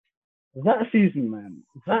That season, man,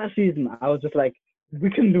 that season, I was just like, we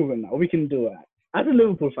can do it now. We can do it. As a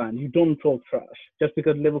Liverpool fan, you don't talk trash just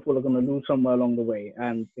because Liverpool are going to lose somewhere along the way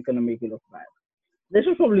and they're going to make you look bad. This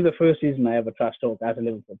was probably the first season I ever trash talked as a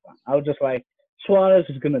Liverpool fan. I was just like, Suarez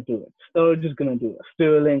is going to do it. Sturridge is going to do it.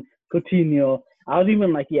 Sterling, Coutinho. I was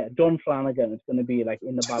even like, yeah, John Flanagan is going to be like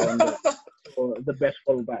in the Ballon d'Or for the best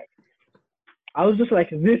fullback. I was just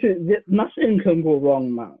like, nothing can go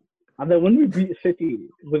wrong now. And then when we beat City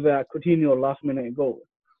with a Coutinho last minute goal,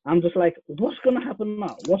 I'm just like, what's going to happen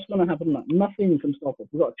now? What's going to happen now? Nothing can stop us.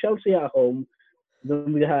 We got Chelsea at home.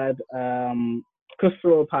 Then we had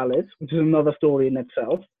Crystal Palace, which is another story in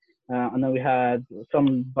itself. And then we had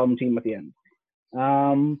some bum team at the end.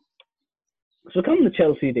 Um, so come the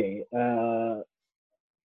Chelsea day, I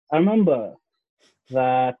remember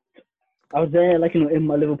that I was there, like, in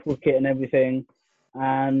my Liverpool kit and everything,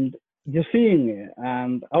 and just seeing it.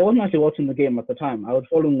 And I wasn't actually watching the game at the time. I was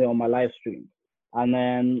following it on my live stream. And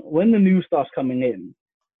then when the news starts coming in,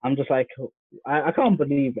 I'm just like, I can't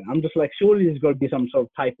believe it. I'm just like, surely there's got to be some sort of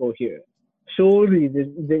typo here. Surely,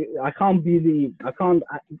 I can't believe,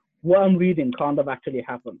 what I'm reading can't have actually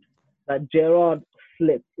happened. That Gerard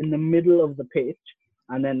slipped in the middle of the pitch,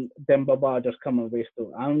 and then Demba Ba just come and race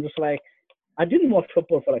through. I'm just like, I didn't watch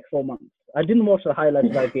football for like 4 months. I didn't watch the highlights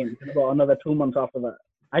of that game for about another 2 months after that.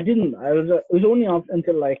 I didn't. It was only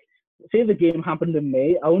until, like, say the game happened in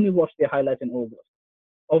May. I only watched the highlights in August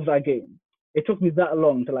of that game. It took me that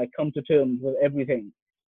long to like come to terms with everything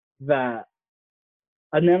that,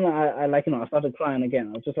 and then I like, I started crying again.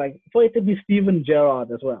 I was just like, for it to be Steven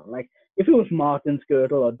Gerrard as well. Like, if it was Martin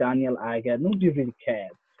Skirtle or Daniel Agger, nobody really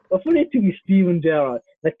cared. But for it to be Steven Gerrard,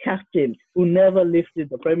 the captain who never lifted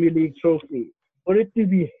the Premier League trophy, for it to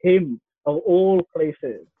be him of all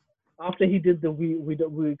places, after he did the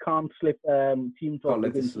we can't slip team talk Can't let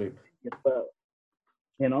it against slip. as well,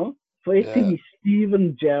 you know, for it to Yeah, be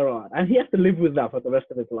Steven Gerrard, and he has to live with that for the rest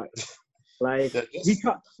of his life. Like, yeah, he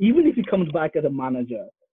can't, even if he comes back as a manager,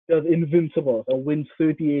 does invincible or wins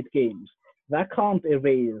 38 games, that can't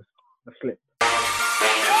erase the slip.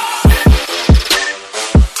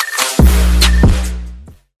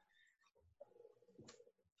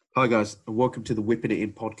 Hi guys, and welcome to the Whipping It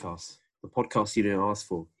In podcast, the podcast you didn't ask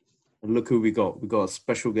for. And look who we got. We got a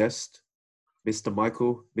special guest, Mr.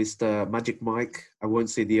 Michael, Mr. Magic Mike. I won't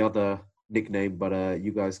say the other nickname, but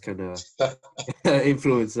you guys can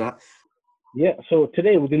influence that. Yeah, so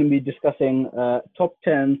today we're going to be discussing top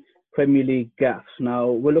 10 Premier League gaffes. Now,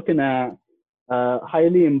 we're looking at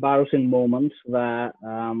highly embarrassing moments that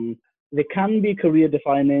they can be career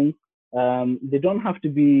defining. They don't have to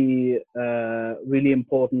be really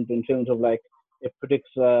important in terms of, like, it predicts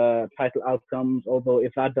title outcomes, although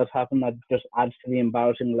if that does happen, that just adds to the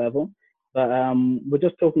embarrassing level. But we're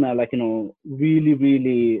just talking about, like, really,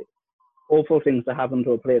 really awful things that happen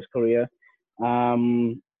to a player's career.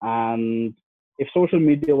 And if social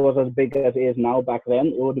media was as big as it is now back then,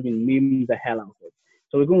 it would have been memed the hell out of it.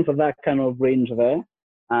 So we're going for that kind of range there.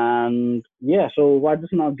 And yeah, so why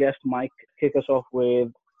doesn't our guest Mike kick us off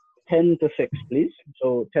with 10 to 6, please?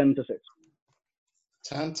 So 10 to 6.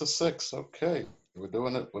 10 to 6. Okay, we're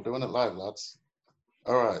doing it. We're doing it live, lads.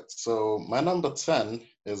 All right. So my number 10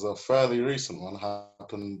 is a fairly recent one.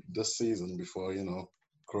 Happened this season before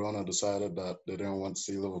Corona decided that they didn't want to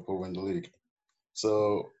see Liverpool win the league.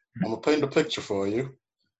 So I'm gonna paint the picture for you.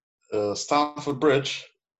 Stamford Bridge,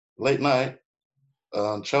 late night.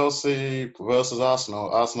 Chelsea versus Arsenal.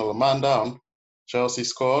 Arsenal a man down. Chelsea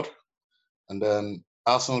scored, and then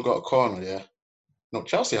Arsenal got a corner. Yeah, no,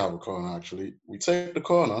 Chelsea have a corner actually. We take the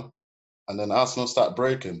corner, and then Arsenal start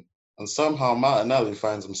breaking, and somehow Martinelli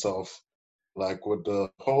finds himself like with the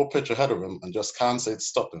whole pitch ahead of him and just can't say to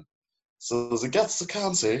stop him. So as it gets to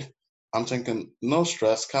Kante, I'm thinking, no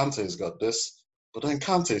stress, Kante's got this. But then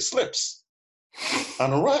Kante slips.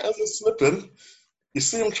 And right as he's slipping, you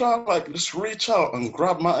see him trying to like just reach out and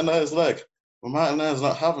grab Martinelli's leg. But Martinelli's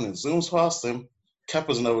not having it. Zooms past him.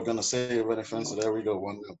 Kepa's never going to save anything. So there we go,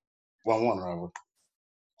 1-1 rather.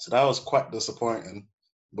 So that was quite disappointing.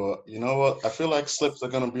 But you know what? I feel like slips are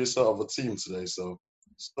going to be sort of a team today. So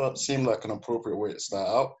it seemed like an appropriate way to start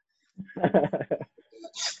out.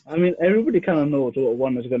 I mean, everybody kind of knows what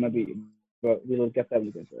one is going to be, but we'll get there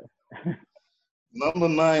when we get there. Number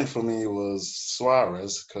 9 for me was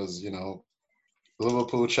Suarez because,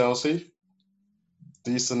 Liverpool, Chelsea,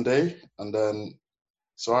 decent day. And then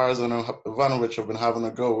Suarez and Ivanovic have been having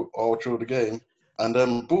a go all through the game. And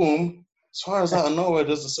then, boom, Suarez out of nowhere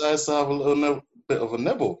just decides to have a little bit of a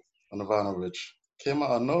nibble on Ivanovic. Came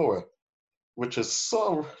out of nowhere, which is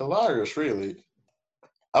so hilarious, really.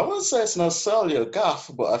 I wouldn't say it's necessarily a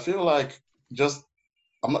gaffe, but I feel like just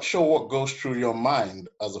I'm not sure what goes through your mind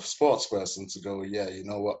as a sports person to go, yeah, you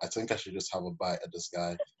know what? I think I should just have a bite at this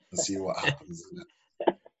guy and see what happens in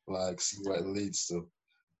it. Like, see what it leads to.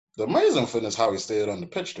 The amazing thing is how he stayed on the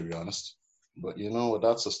pitch, to be honest. But you know what?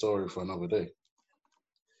 That's a story for another day.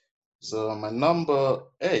 So my number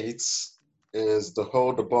 8 is the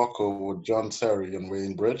whole debacle with John Terry and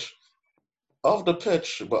Wayne Bridge. Off the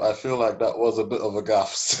pitch, but I feel like that was a bit of a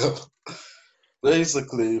gaffe still.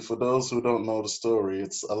 Basically, for those who don't know the story,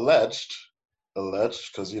 it's alleged,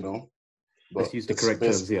 because but Let's use the it's correct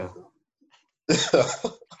terms basically here.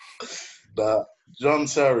 that John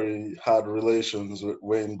Terry had relations with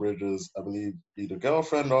Wayne Bridges, I believe, either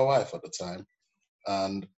girlfriend or wife at the time.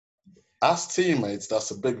 And as teammates,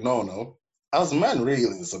 that's a big no-no. As men,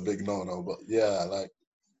 really, it's a big no-no. But yeah, like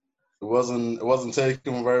it wasn't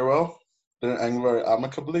taken very well. Didn't end very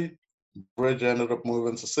amicably. Bridge ended up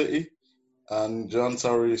moving to City, and John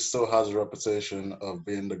Terry still has a reputation of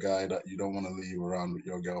being the guy that you don't want to leave around with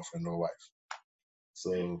your girlfriend or wife.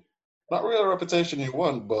 So, not really a reputation you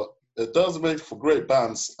want, but it does make for great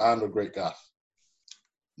bands and a great gaff.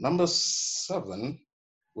 Number 7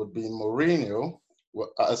 would be Mourinho,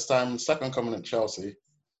 at his time second coming at Chelsea,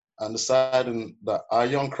 and deciding that our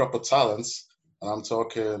young crop of talents, and I'm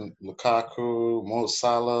talking Lukaku, Mo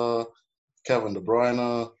Salah, Kevin De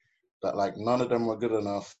Bruyne, that like none of them were good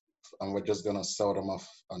enough, and we're just gonna sell them off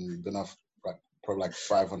and gonna have probably like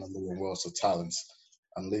 500 million worth of talents,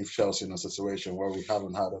 and leave Chelsea in a situation where we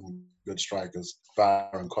haven't had any good strikers,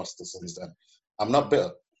 Baron Costa since then. I'm not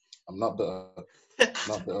bitter. I'm not bitter.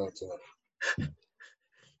 Not bitter at all.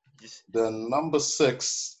 Then number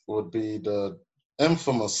 6 would be the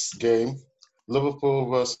infamous game, Liverpool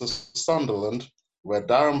versus Sunderland, where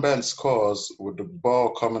Darren Bent scores with the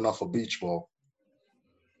ball coming off a beach ball.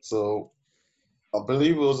 So I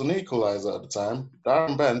believe it was an equalizer at the time.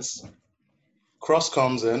 Darren Bent, cross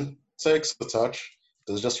comes in, takes the touch.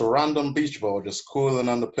 There's just a random beach ball just cooling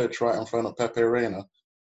on the pitch right in front of Pepe Reina.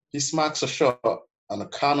 He smacks a shot, and the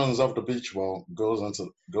cannons of the beach ball goes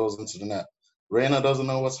into the net. Reina doesn't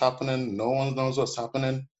know what's happening. No one knows what's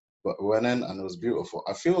happening, but it went in, and it was beautiful.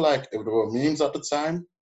 I feel like if there were memes at the time,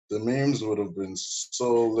 the memes would have been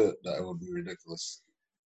so lit that it would be ridiculous.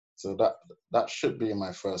 So that should be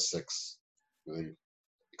my first 6. Really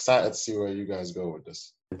excited to see where you guys go with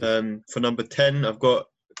this. For number 10, I've got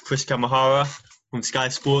Chris Kamahara from Sky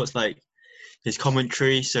Sports, like his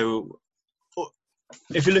commentary. So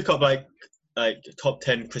if you look up like top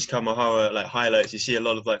 10 Chris Kamahara like highlights, you see a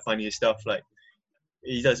lot of like funny stuff. Like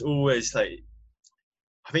he does always like,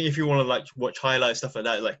 I think if you want to like watch highlights, stuff like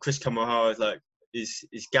that, like Chris Kamahara is like is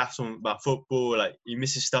gaffes on about football. Like he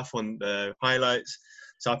misses stuff on the highlights.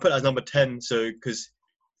 So I put that as number 10. So because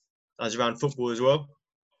I was around football as well.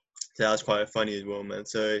 So that was quite funny as well, man.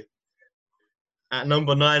 So at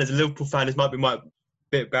number 9, as a Liverpool fan, this might be my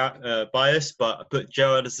bit biased, but I put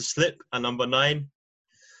Gerrard as the slip at number 9.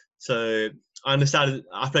 So I understand.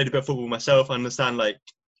 I played a bit of football myself. I understand like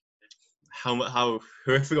how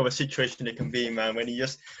horrific of a situation it can be, man. When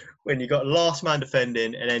you got last man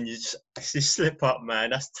defending and then you just slip up,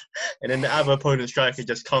 man. And then the other opponent striker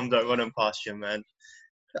just comes out running past you, man.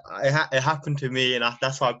 It happened to me, and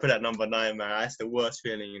that's why I put it at number 9, man. That's the worst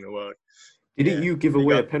feeling in the world. Didn't you give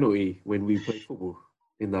away a penalty when we played football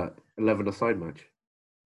in that 11-a-side match?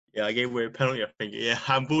 Yeah, I gave away a penalty, I think. Yeah,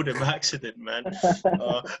 handballed it by accident, man.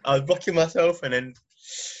 I was blocking myself and then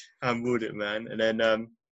handballed it, man. And then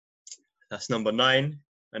that's number 9.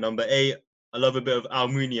 And number 8, I love a bit of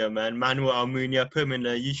Almunia, man. Manuel Almunia, put him in the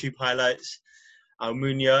YouTube highlights.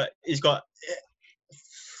 Almunia, he's got,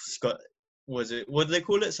 what do they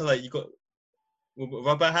call it? So like you got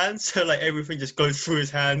rubber hands, so like everything just goes through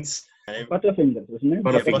his hands. Butterfingers, isn't it?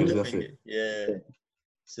 Butterfingers, that's it. Yeah.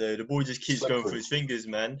 So the ball just keeps going through his fingers,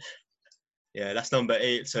 man. Yeah, that's number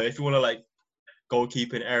 8. So if you want to like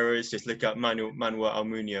goalkeeping errors, just look at Manuel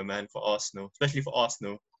Almunia, man, for Arsenal, especially for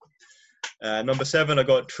Arsenal. Number 7, I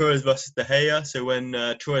got Torres versus De Gea. So when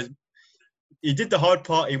Torres, he did the hard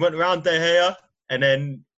part, he went around De Gea, and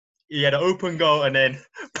then he had an open goal, and then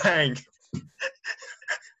bang,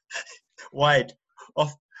 wide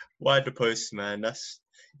the post, man.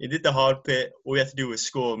 He did the hard bit. All he had to do was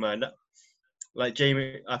score, man. I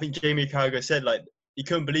think Jamie Carragher said like he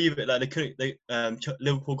couldn't believe it. Like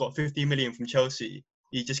Liverpool got 50 million from Chelsea.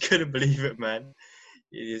 He just couldn't believe it, man.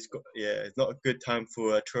 It's not a good time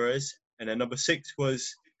for Torres. And then number 6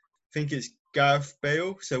 was, I think it's Gareth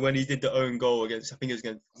Bale. So when he did the own goal against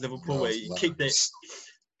Liverpool, where he kicked it.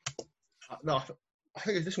 No, I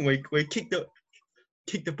think it's this one where he kicked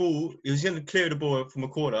the ball. He was going to clear the ball from a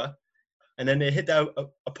corner, and then it hit the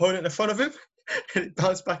opponent in front of him, and it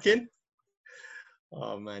bounced back in.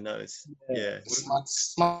 Oh man, that was yeah,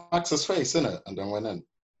 Smacks his face in it, and then went in.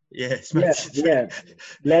 yeah, Yeah, smacked. yeah.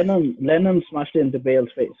 Lennon smashed it into Bale's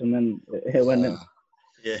face, and then it went in.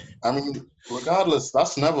 Yeah, I mean, regardless,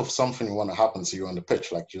 that's never something you want to happen to you on the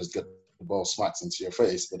pitch. Like, you just get the ball smacked into your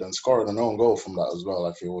face, but then scoring an own goal from that as well,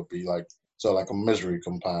 I feel would be like a misery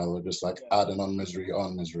compile, or just like adding on misery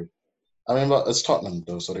on misery. I mean, but it's Tottenham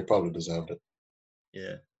though, so they probably deserved it.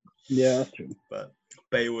 yeah. Yeah, that's true. But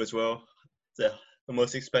Bale as well, the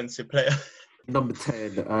most expensive player. Number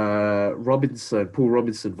 10, Paul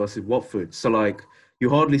Robinson versus Watford. So, like,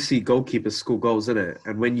 you hardly see goalkeepers score goals, in it.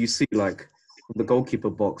 And when you see, like, the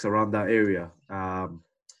goalkeeper box around that area, a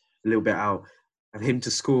little bit out, and him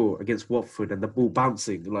to score against Watford and the ball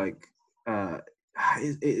bouncing, like,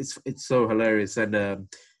 it's so hilarious. And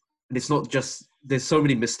it's not just, there's so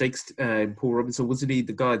many mistakes in Paul Robinson. Wasn't he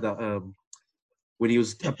the guy that, when he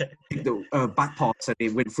was the back pass and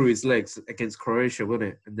it went through his legs against Croatia, wasn't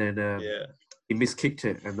it? And then Yeah. he miskicked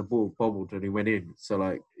it and the ball bobbled and he went in. So,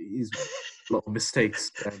 like, he's a lot of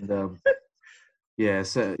mistakes. And yeah,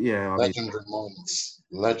 so yeah, I mean,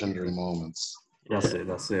 Legendary moments.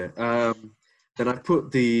 that's it. Then I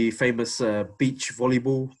put the famous beach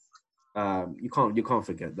volleyball. You can't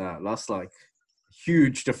forget that. That's like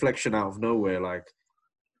huge deflection out of nowhere, like,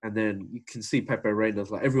 and then you can see Pepe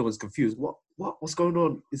Reina's like, everyone's confused. What's going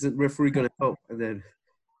on? Is the referee going to help? And then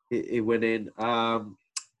it went in.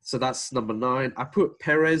 So that's number 9. I put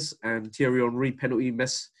Perez and Thierry Henry penalty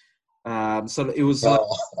mess. So it was like,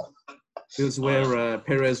 it was where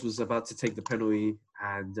Perez was about to take the penalty,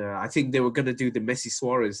 and I think they were going to do the Messi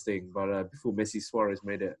Suarez thing, but before Messi Suarez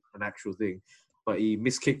made it an actual thing, but he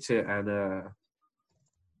miskicked it, and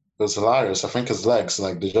It was hilarious. I think his legs,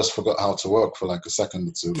 like, they just forgot how to work for like a second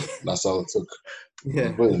or two. That's all it took.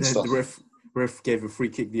 yeah, Brilliant and then stuff. the ref gave a free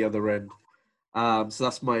kick the other end. So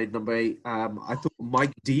that's my number 8. I thought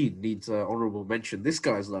Mike Dean needs an honourable mention. This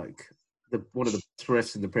guy's like one of the best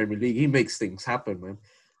refs in the Premier League. He makes things happen, man.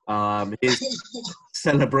 His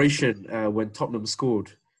celebration when Tottenham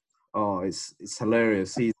scored, it's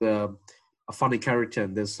hilarious. He's a funny character,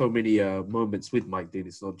 and there's so many moments with Mike Dean.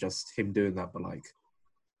 It's not just him doing that, but like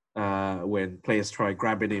when players try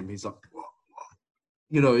grabbing him, he's like,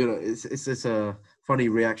 you know, it's a funny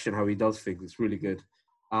reaction how he does things. It's really good.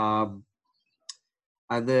 And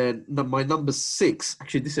then my number 6,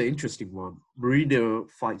 actually, this is an interesting one. Mourinho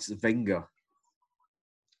fights Wenger.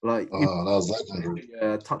 Like, that was legendary.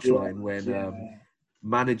 Touchline when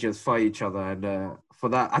managers fight each other, and for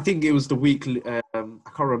that, I think it was the week. I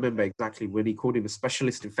can't remember exactly when he called him a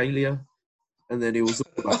specialist in failure, and then it was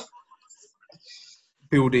all like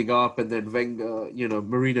building up, and then Wenger,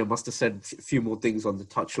 Mourinho must have said a few more things on the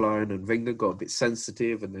touchline, and Wenger got a bit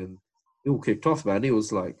sensitive, and then it all kicked off, man. It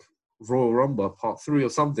was like Royal Rumble Part 3 or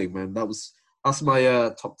something, man. That's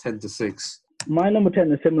my top 10 to 6. My number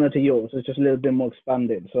 10 is similar to yours. It's just a little bit more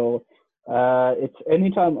expanded. So it's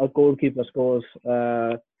anytime a goalkeeper scores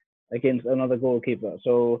against another goalkeeper.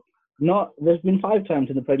 So there's been 5 times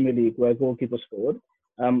in the Premier League where a goalkeeper scored.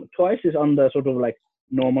 Twice is under sort of like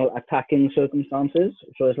normal attacking circumstances.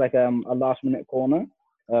 So it's like a last minute corner.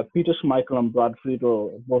 Peter Schmeichel and Brad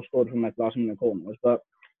Friedel both scored from like last minute corners. But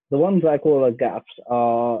the ones I call gaffes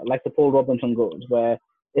are like the Paul Robinson goals, where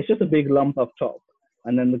it's just a big lump up top,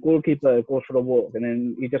 and then the goalkeeper goes for a walk, and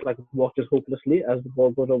then he just like watches hopelessly as the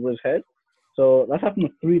ball goes over his head. So that happened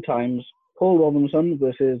 3 times. Paul Robinson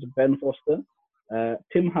versus Ben Foster,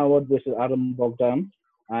 Tim Howard versus Adam Bogdan,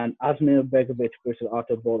 and Asmir Begovic versus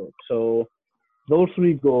Artur Boruc. So those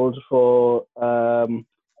 3 goals for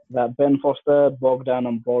that Ben Foster, Bogdan,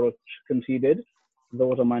 and Boruc conceded,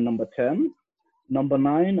 those are my number 10. Number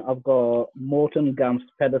 9, I've got Morten Gamst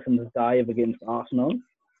Pedersen's dive against Arsenal.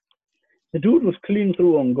 The dude was clean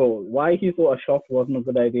through on goal. Why he thought a shot wasn't a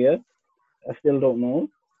good idea, I still don't know.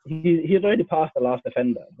 He had already passed the last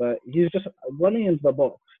defender, but he's just running into the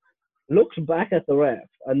box, looks back at the ref,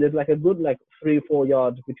 and there's like a good 3-4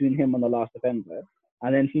 yards between him and the last defender,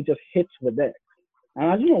 and then he just hits the deck.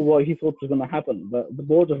 And I don't know what he thought was going to happen, but the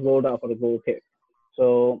ball just rolled out for a goal kick.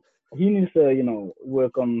 So he needs to,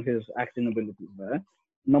 work on his acting abilities there.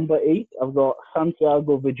 Number 8, I've got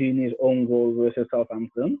Santiago Virgini's own goal versus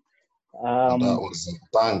Southampton. That was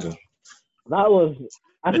a banger. That was,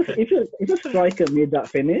 if a striker made that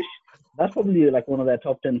finish, that's probably like one of their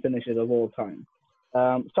top 10 finishes of all time.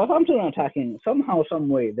 Southampton are attacking somehow, some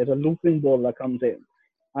way. There's a looping ball that comes in,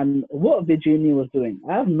 and what Virginia was doing,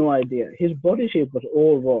 I have no idea. His body shape was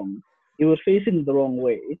all wrong. He was facing the wrong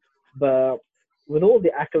way, but with all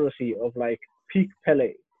the accuracy of like peak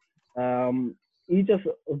Pele, he just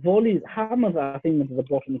hammers that thing into the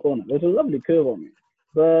bottom corner. There's a lovely curve on it,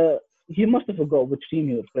 but he must have forgot which team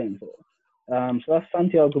he was playing for. So that's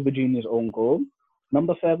Santiago Virginia's own goal.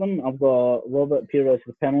 Number 7, I've got Robert Pires'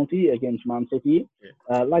 penalty against Man City.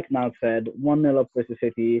 Like Nav said, 1-0 up versus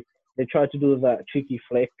City. They tried to do that cheeky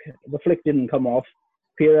flick. The flick didn't come off.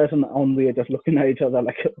 Pires and Henry are just looking at each other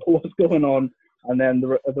like, what's going on? And then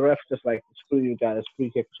the ref just like, screw you guys, free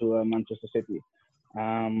kick to Manchester City.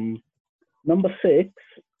 Number 6,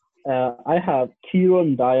 I have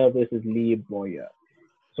Kieran Dyer versus Lee Boyer.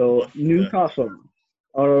 So Newcastle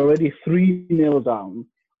are already 3-0 down,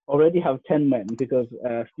 already have 10 men because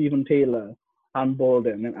Stephen Taylor handballed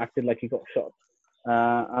him and acted like he got shot.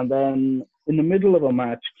 And then in the middle of a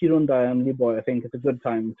match, Kieran Dyer and Lee Boyer think it's a good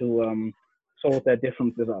time to sort their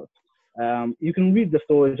differences out. You can read the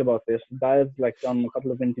stories about this. Dyer's like done a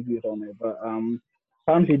couple of interviews on it, but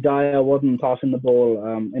apparently Dyer wasn't passing the ball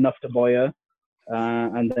enough to Boyer,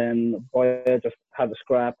 and then Boyer just had a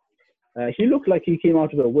scrap. He looked like he came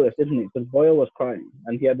out of it worse, didn't he? Because Boyer was crying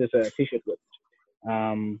and he had this t-shirt with.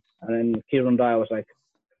 And then Kieran Dyer was like,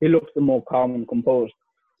 he looked more calm and composed.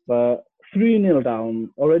 But 3-0 down,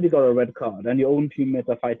 already got a red card, and your own teammates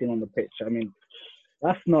are fighting on the pitch. I mean,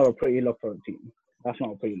 that's not a pretty look for a team. That's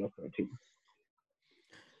not a pretty look for a team.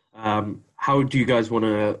 How do you guys want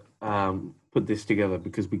to put this together?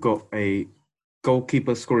 Because we got a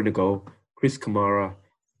goalkeeper scoring a goal, Chris Kamara,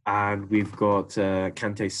 and we've got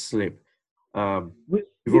Kante's slip.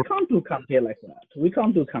 We can't do Kante like that. We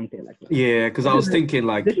can't do Kante like that. Yeah, because I was thinking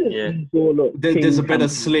like there's a better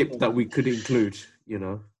slip that we could include,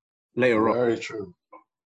 later on. Very true.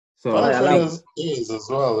 So Funny thing is as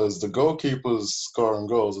well is the goalkeepers scoring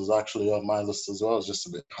goals is actually on my list as well. It's just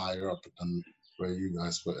a bit higher up than where you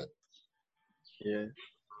guys put it. Yeah.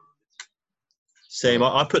 Same.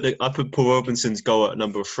 I put Paul Robinson's goal at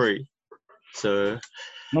number 3. So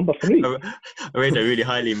number 3. I rate it really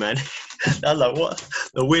highly, man. I was like, what?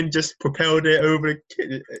 The wind just propelled it over.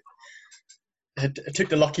 It took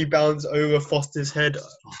the lucky bounce over Foster's head.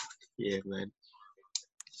 Oh, yeah, man.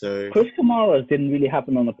 So Chris Kamara didn't really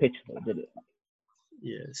happen on the pitch, though, did it?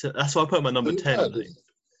 Yeah, so that's why I put my number 10. Like.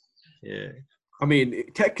 Yeah. I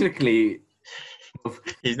mean, technically,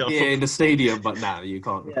 he's not in the stadium, but now you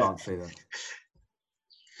can't say that.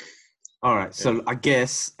 All right, so I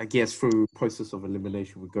guess through process of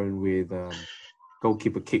elimination, we're going with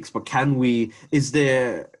goalkeeper kicks. But can we? Is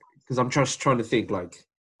there? Because I'm just trying to think. Like,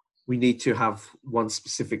 we need to have one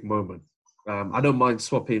specific moment. I don't mind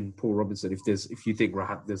swapping Paul Robinson if you think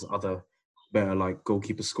there's other better like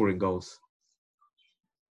goalkeeper scoring goals.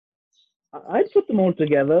 I'd put them all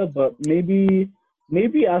together, but maybe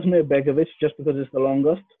Asmir Begovic just because it's the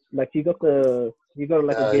longest. Like he got a game.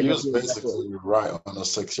 He was basically right on the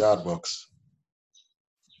 6-yard box.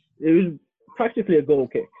 It was practically a goal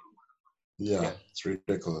kick. Yeah, it's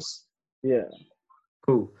ridiculous. Yeah.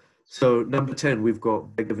 Cool. So number 10, we've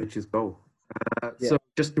got Begovic's goal. So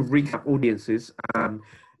just to recap audiences,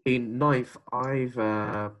 in 9th, I've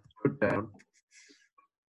put down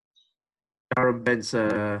Darren Bent's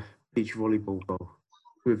beach volleyball goal.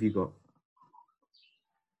 Who have you got?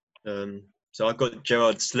 So I got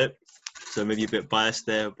Gerard Slip, so maybe a bit biased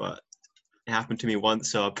there, but it happened to me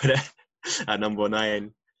once, so I put it at number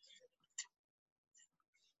 9.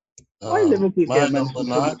 Why Liverpool my get mentioned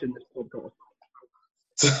number so 9. much in this podcast?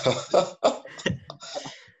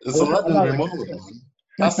 It's a legendary moment, man.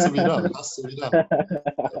 Has to be done.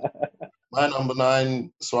 My number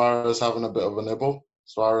 9, Suarez having a bit of a nibble.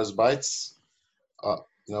 Suarez bites.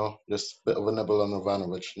 Just a bit of a nibble on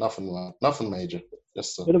Ivanovic. Nothing major.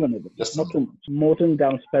 Just a bit of a nibble. Not too much. Morten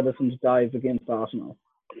Gams Pedersen's dive against Arsenal.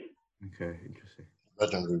 Okay, interesting.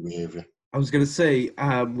 Legendary behaviour. I was going to say,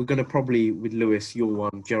 we're going to probably, with Lewis, your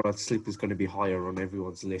one, Gerard Slip is going to be higher on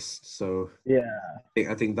everyone's list. So yeah,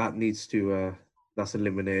 I think that needs to, that's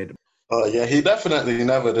eliminated. Yeah, he definitely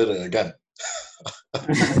never did it again.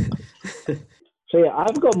 So yeah,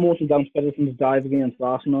 I've got Morten Gams Pedersen's dive against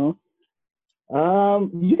Arsenal.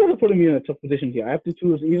 You guys are putting me in a tough position here. I have to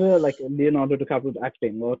choose either like Leonardo DiCaprio's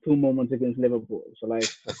acting or 2 moments against Liverpool. So like,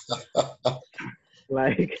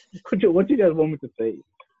 what do you guys want me to say?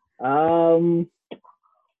 I'll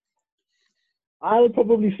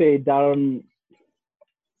probably say Darren.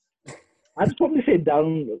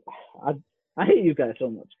 I hate you guys so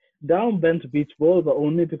much. Darren Bent's beach ball, but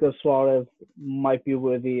only because Suarez might be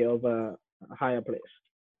worthy of a higher place,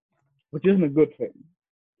 which isn't a good thing.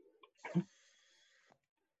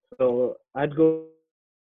 So I'd go.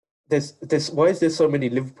 Why is there so many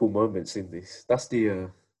Liverpool moments in this? That's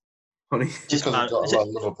the funny. Just because we've got a lot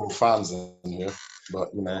of Liverpool fans in here,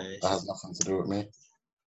 but that has nothing to do with me.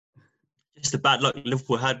 just the bad luck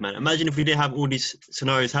Liverpool had, man. Imagine if we didn't have all these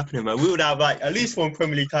scenarios happening, man. We would have like at least one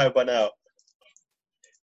Premier League title by now.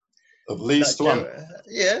 At least one.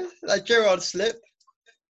 Like Gerrard slip.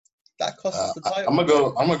 That cost us the title. I'm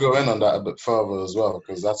gonna go in on that a bit further as well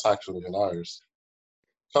because that's actually hilarious.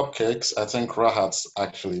 Cupcakes, I think Rahat's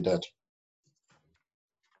actually dead.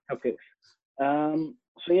 Okay.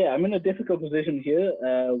 So yeah, I'm in a difficult position here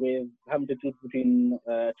with having to choose between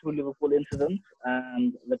two Liverpool incidents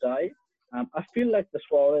and the dive. I feel like the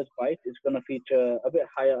Suarez bite is going to feature a bit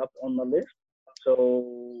higher up on the list.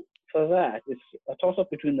 So for that, it's a toss-up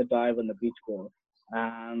between the dive and the beach ball.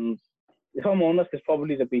 And if I'm honest, it's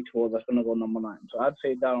probably the beach ball that's going to go number 9. So I'd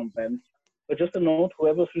say down bench. But just a note,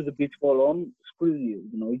 whoever threw the beach ball on, screw you.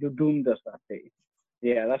 You know, you doomed us that day.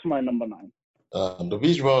 Yeah, that's my number 9. The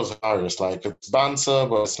beach ball is hilarious. Like, it's banter,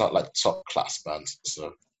 but it's not like top class banter.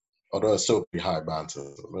 So, although it's still pretty high banter.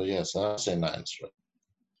 But yes, I'd say 9. Right?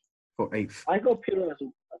 For 8th. I got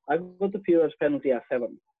the Pires penalty at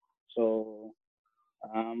 7. So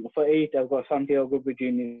for 8, I've got Santiago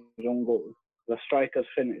Bigini's own goal, the striker's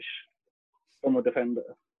finish from a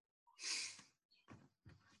defender.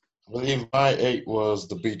 I believe my 8 was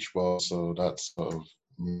the beach ball, so that's sort of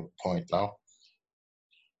point now.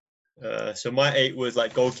 So my 8 was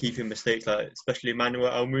like goalkeeping mistakes, like especially Manuel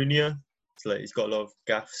Almunia. It's like he's got a lot of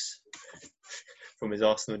gaffes from his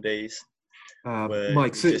Arsenal days.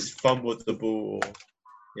 Mike, he just fumbled the ball.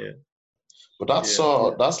 Yeah. But that's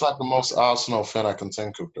like the most Arsenal fan I can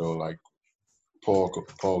think of though. Like poor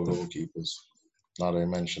goalkeepers. Now they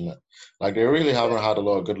mention it, like they really haven't had a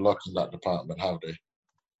lot of good luck in that department, have they?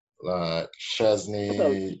 Like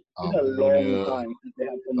Chesney, Almunia,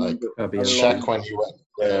 like Czech when he went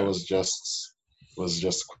there was just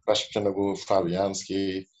questionable.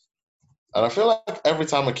 Fabianski, and I feel like every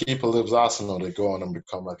time a keeper leaves Arsenal, they go on and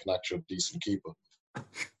become like an actual decent keeper.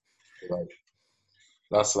 Like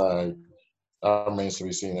that remains to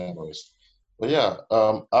be seen, anyways. But yeah,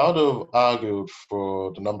 I would have argued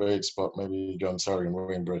for the number 8 spot, maybe John Terry and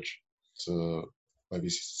Wayne Bridge to maybe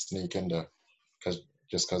sneak in there,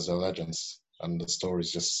 because they're legends and the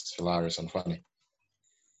story's just hilarious and funny.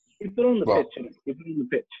 Keep it on the pitch. Keep it on the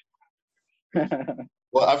pitch.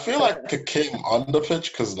 Well, I feel like it came on the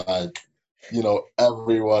pitch because, like, you know,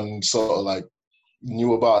 everyone sort of like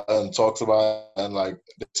knew about it and talked about it, and like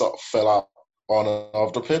they sort of fell out on and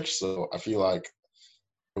off the pitch. So I feel like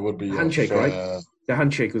it would be handshake, right? The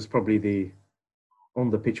handshake was probably the on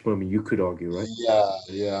the pitch moment. You could argue, right?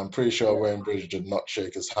 Yeah. I'm pretty sure Wayne Bridge did not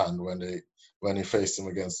shake his hand when he faced him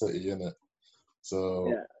against City, innit?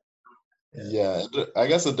 So yeah, I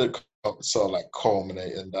guess it did sort of like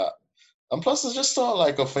culminate in that. And plus, it's just sort of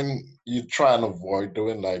like a thing you try and avoid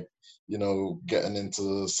doing, like, you know, getting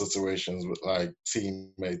into situations with like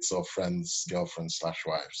teammates or friends, girlfriends /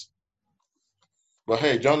 wives. But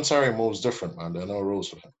hey, John Terry moves different, man. There are no rules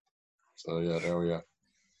for him. So yeah, there we are.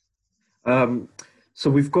 So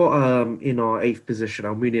we've got in our 8th position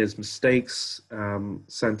Almunia's mistakes,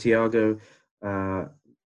 Santiago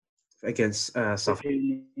against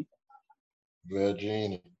Southampton.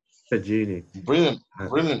 Virginie. Brilliant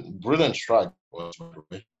strike.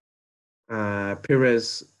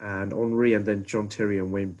 Pires and Henry, and then John Terry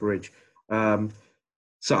and Wayne Bridge.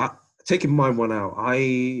 Taking mine one out,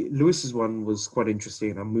 Lewis's one was quite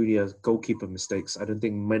interesting. Almunia's goalkeeper mistakes. I don't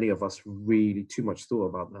think many of us really too much thought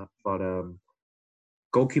about that, but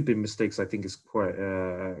goalkeeping mistakes I think is quite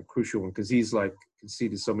a crucial one because he's like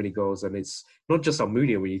conceded so many goals, and it's not just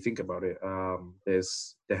Almunia when you think about it.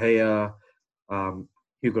 There's De Gea,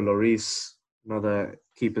 Hugo Lloris, another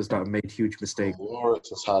keepers that have made huge mistakes. Lloris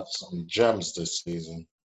has had some gems this season.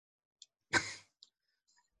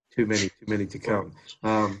 Too many to count.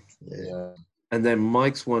 Yeah. And then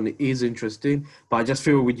Mike's one is interesting, but I just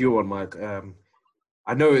feel with you on Mike.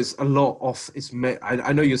 I know it's a lot off.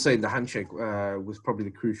 I know you're saying the handshake was probably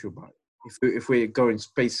the crucial, but if we're going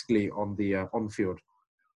basically on the on field,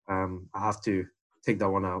 I have to take that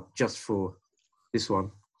one out just for this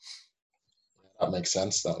one. That makes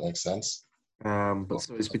sense. But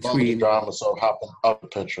so it's between drama sort of happened up the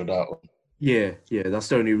pitch with that one. Yeah, that's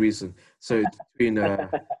the only reason. So it's between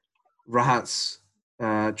Rahat's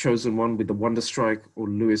chosen one with the wonder strike or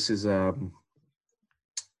Lewis's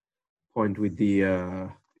point with the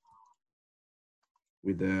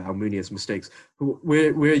Almunia's mistakes. Where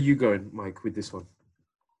are you going, Mike, with this one?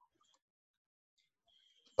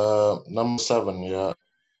 Number 7, yeah.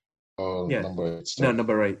 Yeah. Number 8. No,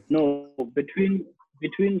 number 8. No, between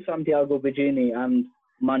Santiago Bigini and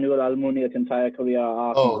Manuel Almunia's entire career at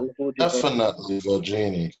Arsenal. Definitely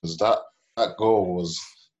Virginie, because that goal was.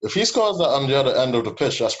 If he scores that on the other end of the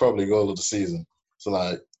pitch, that's probably goal of the season. So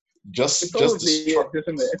like, It just the probably is,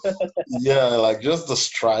 isn't it? yeah, like just the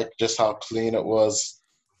strike, just how clean it was,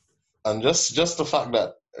 and just the fact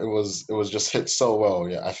that it was just hit so well.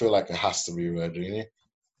 Yeah, I feel like it has to be Reggie.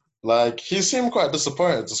 Like he seemed quite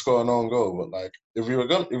disappointed to score an own goal, but like if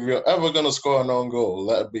you're ever gonna score an own goal,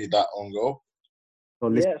 let it be that own goal. So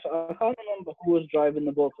listen, Yeah, so I can't remember who was driving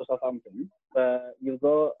the ball for Southampton, but you've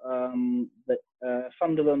got the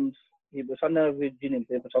Sunderland. He was Sunderland Virginia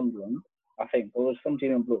played for Sunderland, I think. Or it was some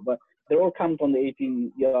team in blue, but they're all camped on the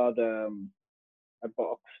 18-yard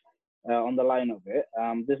box on the line of it.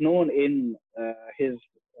 There's no one in his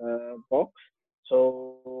box,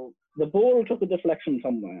 so the ball took a deflection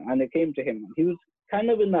somewhere, and it came to him. He was kind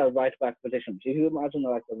of in that right back position. So if you imagine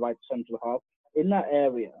like the right central half in that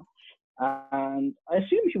area, and I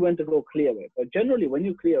assume he went to go clear it. But generally, when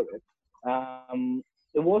you clear it,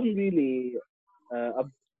 it wasn't really a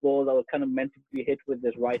ball that was kind of meant to be hit with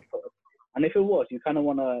this right foot. And if it was, you kind of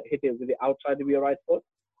want to hit it with the outside of your right foot.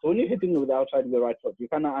 So when you're hitting it with the outside of your right foot, you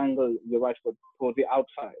kind of angle your right foot towards the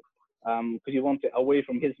outside because you want it away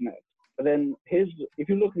from his net. But then if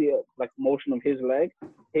you look at the like motion of his leg,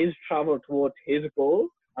 his travel towards his goal,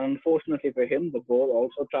 and unfortunately for him, the ball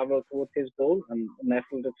also traveled towards his goal and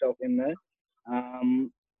nestled itself in there.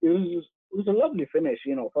 It was a lovely finish,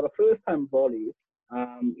 for a first time volley.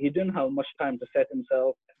 He didn't have much time to set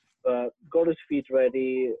himself, got his feet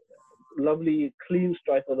ready, lovely clean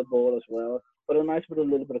strike of the ball as well. But a nice little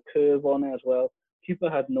bit of curve on it as well. Keeper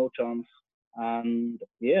had no chance, and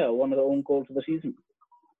yeah, one of the own goals of the season.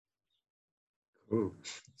 cool.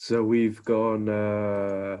 So we've gone,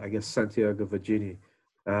 I guess, Santiago Virginie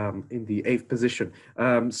in the 8th position.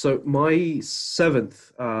 So my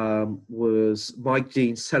 7th was Mike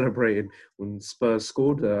Dean celebrating when Spurs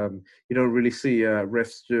scored. You don't really see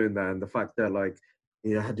refs doing that, and the fact that like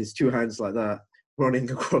he had his two hands like that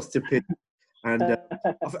running across the pitch. And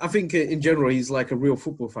I think in general he's like a real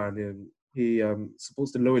football fan, and he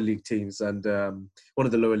supports the lower league teams and one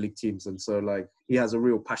of the lower league teams, and so like he has a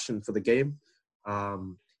real passion for the game.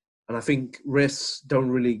 And I think refs don't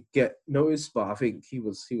really get noticed, but I think he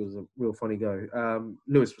was a real funny guy.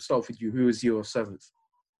 Lewis, we'll start with you. Who is your 7th?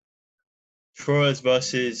 Torres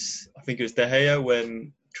versus, I think it was De Gea.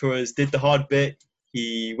 When Torres did the hard bit,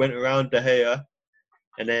 he went around De Gea,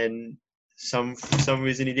 and then for some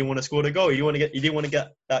reason he didn't want to score the goal. He didn't want to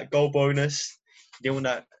get that goal bonus. He didn't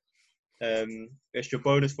want that extra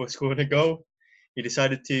bonus for scoring a goal. He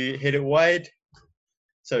decided to hit it wide.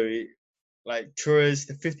 So like Torres,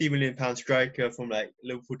 the £50 million striker from like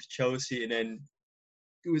Liverpool to Chelsea, and then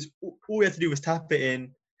it was all he had to do was tap it in,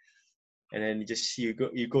 and then he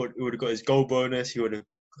would have got his goal bonus. He would have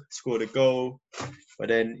scored a goal, but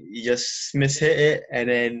then he just mishit it, and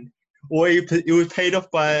then he was paid off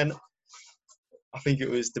by I think it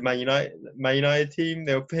was the Man United team.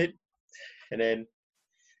 They were paid, and then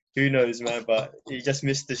who knows, man? But he just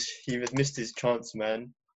missed his chance,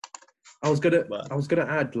 man. I was gonna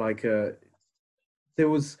add like it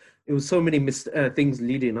was so many things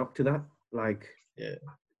leading up to that. Like, yeah,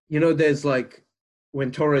 there's like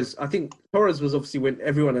when Torres, I think Torres was obviously when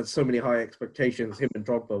everyone had so many high expectations, him and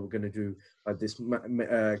Drogba were going to do like this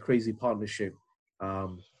crazy partnership.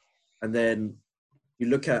 And then you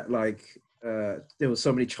look at like, there were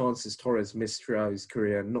so many chances Torres missed throughout his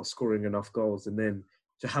career and not scoring enough goals. And then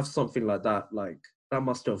to have something like that, like that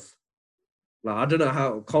must have, like, I don't know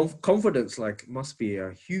how confidence like must be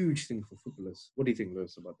a huge thing for footballers. What do you think,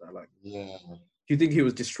 Lewis, about that? Like, Yeah, do you think he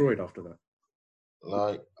was destroyed after that?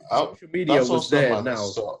 like Social media that's was also there my now.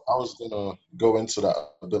 so I was gonna go into that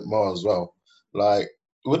a bit more as well. Like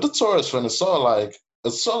with the Torres fan, it's sort of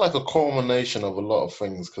like a culmination of a lot of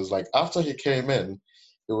things. Because like after he came in,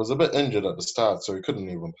 he was a bit injured at the start, so he couldn't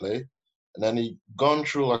even play. And then he gone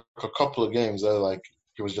through like a couple of games there, like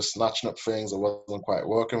he was just snatching up things that wasn't quite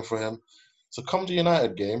working for him. So come to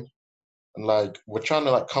United game, and like we're trying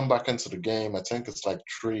to like come back into the game. I think it's like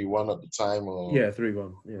 3-1 at the time or Yeah,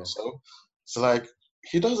 3-1. Yeah. so. So like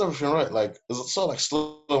he does everything right. Like it's sort of like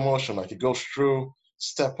slow motion. Like he goes through,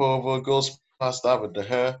 step over, goes past David De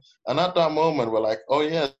Gea, and at that moment we're like, oh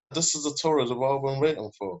yeah, this is the Torres we've all been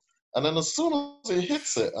waiting for. And then as soon as he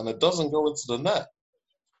hits it and it doesn't go into the net,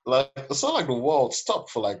 like it's not like the world stopped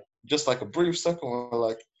for like just like a brief second. We're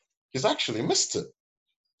like, he's actually missed it,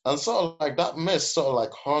 and sort of like that miss sort of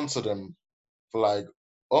like haunted him for like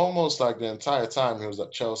almost like the entire time he was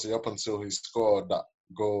at Chelsea up until he scored that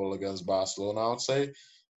goal against Barcelona. I would say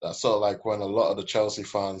that's sort of like when a lot of the Chelsea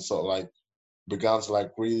fans sort of like began to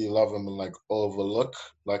like really love him and like overlook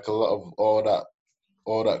like a lot of all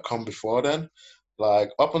that come before then.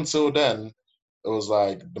 Like up until then, it was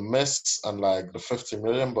like the miss and like the 50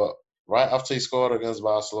 million, but right after he scored against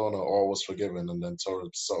Barcelona, all was forgiven, and then Torres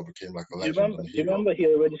sort of became like a Do you legend remember? and a Do you hero. remember he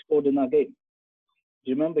already scored in that game? Do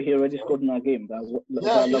you remember he already scored in that game? Yeah,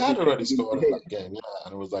 That he lovely had kick already against scored the in Hague. that game, yeah,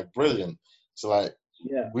 and it was like brilliant. So like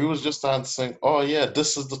Yeah. we was just starting to think, oh yeah,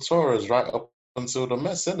 this is the Torres right up until the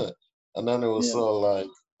mess, innit? And then it was Yeah. so like,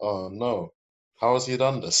 oh no, how has he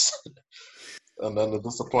done this? And then the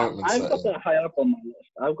disappointment I've set got in. that higher up on my list.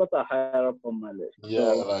 I've got that higher up on my list. Yeah,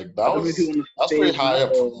 So like I don't know if you want to that's say pretty high that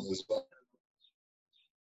up for or me as well.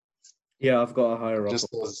 Yeah, I've got a higher up.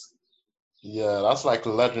 Just as yeah, that's like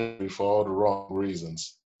legendary for all the wrong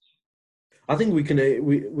reasons. I think we can.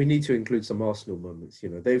 We need to include some Arsenal moments. You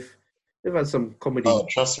know, they've had some comedy. Oh,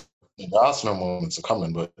 trust me, the Arsenal moments are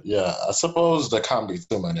coming, but yeah, I suppose there can't be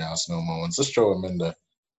too many Arsenal moments. Just throw them in there.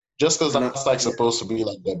 Just because And that's like yeah. supposed to be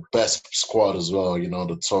like the best squad as well, you know,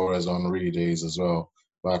 the Torres Henry days as well,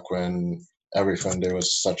 back when everything there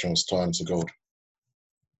was such and was turned to gold.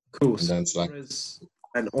 cool. And then it's like, Suarez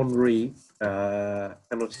and Henri,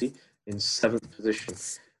 penalty in 7th position.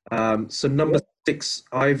 So number 6,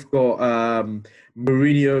 I've got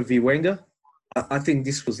Mourinho v Wenger. I think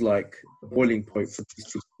this was like the boiling point for these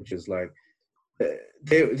two coaches. Like,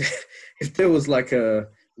 they, if there was like a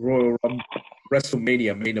Royal Rumble,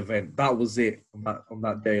 WrestleMania main event, that was it on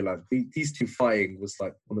that day. Like these two fighting was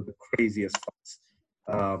like one of the craziest fights.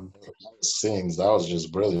 scenes, that was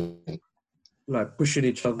just brilliant. Like pushing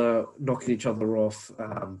each other, knocking each other off.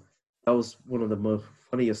 That was one of the most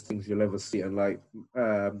funniest things you'll ever see. And like,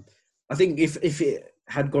 I think if it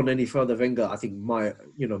had gone any further, Wenger, I think might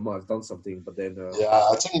have done something. But then, Yeah,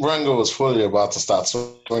 I think Wenger was fully about to start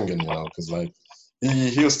swinging, you know, because like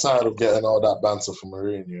he was tired of getting all that banter from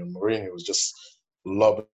Mourinho, and Mourinho was just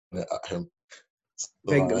lobbing it at him. So,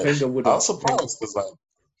 like, Wenger would I have. was surprised because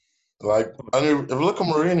I mean, if you look at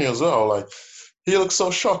Mourinho as well, like he looked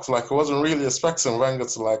so shocked, like I wasn't really expecting Wenger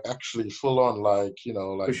to like actually full on like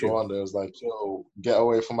like Push go him. on there. It was like, yo, get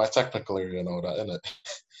away from my technical area and all that, innit?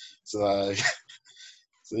 So like.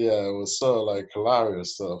 So yeah, it was so like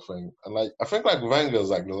hilarious sort of thing. And like I think like Wenger's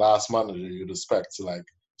like the last manager you'd expect to like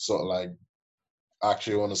sort of like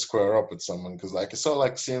actually want to square up with someone because like it sort of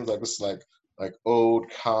like seems like it's like old,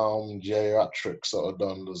 calm, geriatric sort of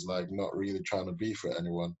done that's like not really trying to beef with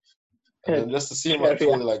anyone. And then just to see him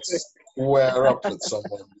actually like square up with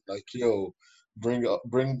someone like, yo, bring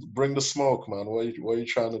the smoke, man. What are you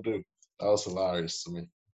trying to do? That was hilarious to me.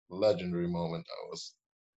 Legendary moment that was.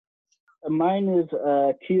 Mine is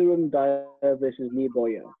Kieran Dyer versus Lee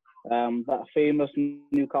Boyer. That famous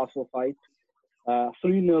Newcastle fight.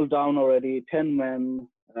 3-0 down already, 10 men.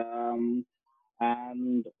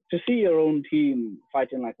 And to see your own team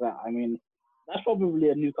fighting like that, I mean, that's probably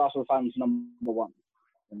a Newcastle fan's number one,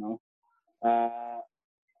 you know.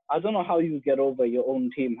 I don't know how you get over your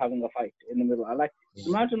own team having a fight in the middle.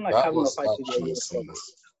 Imagine like that having a was fight with your actually brother.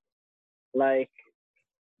 serious. Like,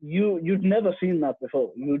 you'd never seen that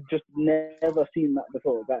before. You'd just never seen that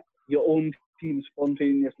before. That your own team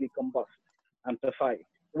spontaneously combust and to fight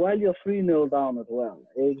while you're 3-0 down as well.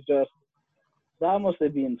 It's just that must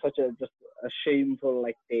have been such a shameful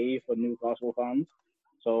like day for Newcastle fans.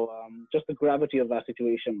 So just the gravity of that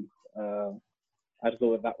situation, I'd go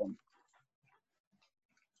with that one.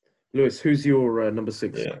 Lewis, who's your number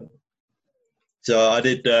 6? Yeah. So I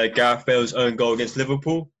did Gareth Bale's own goal against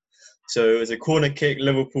Liverpool. So it was a corner kick.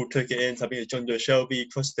 Liverpool took it in. So I think it was John Joe Shelby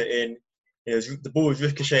crossed it in. The ball was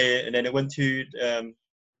ricocheted, and then it went to.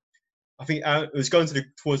 I think it was going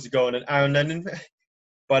towards the goal, and then Aaron Lennon,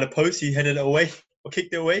 by the post, he headed it away or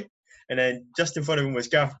kicked it away, and then just in front of him was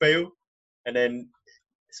Gareth Bale, and then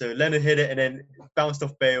so Lennon hit it, and then bounced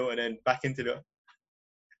off Bale, and then back into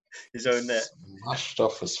his own net. Smashed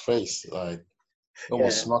off his face, like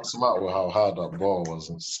almost knocks him out with how hard that ball was.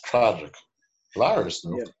 It's tragic. Hilarious,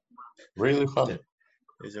 though. Yeah. Really funny. It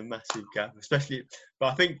was a massive gap, especially. But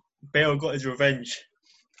I think Bale got his revenge.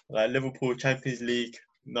 Like Liverpool Champions League,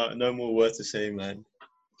 no more words to say, man.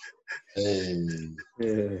 Hey.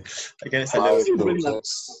 Yeah. Against Why would you Liverpool. bring that?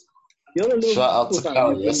 You're a Shout out to Liverpool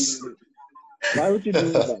fan. Karius. Why would you do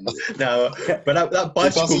that? No, but that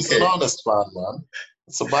bicycle Because he's kick. an honest fan, man.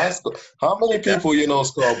 It's a bicycle. How many people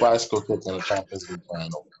score a bicycle kick in a Champions League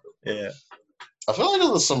final? Yeah. I feel like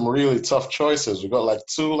there's some really tough choices. We got like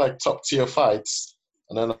 2 like top tier fights,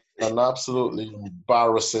 and then an absolutely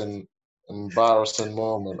embarrassing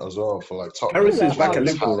moment as well for like top. Harris is back at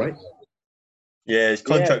Liverpool, right? Yeah, his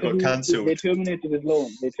contract got cancelled. They terminated his loan.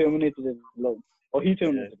 Or he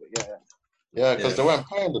terminated it. Yeah, because they weren't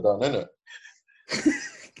paying the done, innit?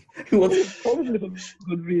 Probably for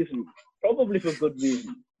good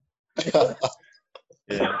reason. Yeah.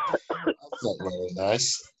 That's not very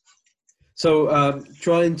nice. So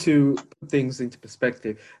trying to put things into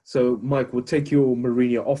perspective. So Mike, we'll take your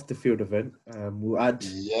Mourinho off the field event. We'll add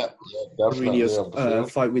Yeah, definitely Mourinho's off the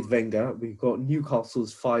field. fight with Wenger. We've got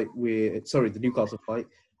Newcastle's fight with the Newcastle fight.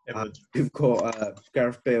 We've got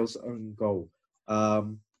Gareth Bale's own goal.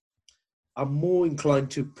 I'm more inclined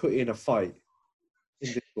to put in a fight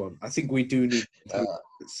in this one. I think we do need to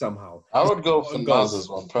somehow. I would go for Own goals. Nas's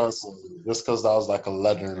one personally, just because that was like a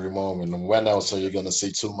legendary moment. And when else are you going to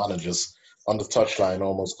see two managers on the touchline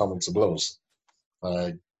almost coming to blows?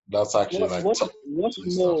 Like that's actually like What's top more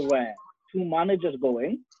stuff. rare? Two managers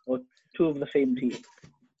going or two of the same team?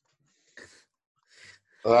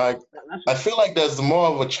 Like I feel like there's more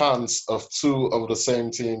of a chance of two of the same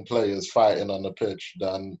team players fighting on the pitch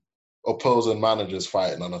than opposing managers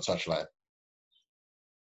fighting on a touchline.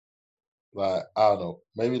 Like I don't know,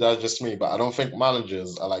 maybe that's just me, but I don't think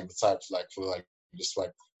managers are like the type to just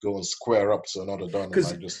go and square up to another done and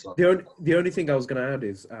Because like just the only thing I was going to add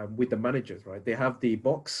is with the managers, right? They have the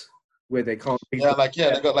box where they can't. they got like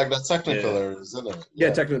the technical areas, isn't it? Yeah,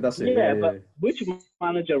 technically that's it. Yeah, but which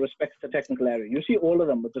manager respects the technical area? You see, all of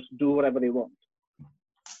them will just do whatever they want.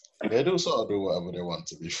 They do sort of do whatever they want,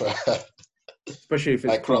 to be fair. Especially if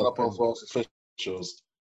it's like run up on false officials.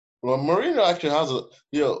 Well, Mourinho actually has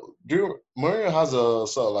Mourinho has a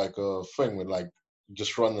sort of like a thing with like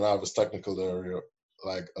just running out of his technical area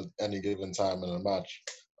like at any given time in a match.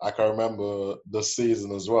 I can remember this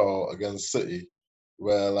season as well against City,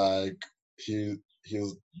 where like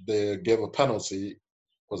they gave a penalty.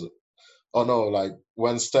 Was it? Oh no! Like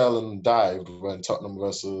when Sterling dived when Tottenham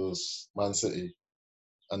versus Man City,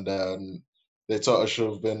 and then they thought it should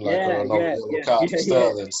have been like another yellow card for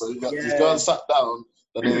Sterling. So he's gone sat down,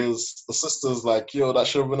 and his assistant's like, "Yo, that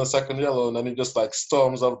should have been a second yellow," and then he just like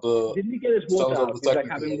storms off the Didn't he get his water out? He's like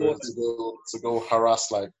technical having area water. to go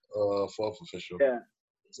harass like fourth official. Yeah.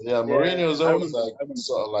 So yeah, Mourinho is always like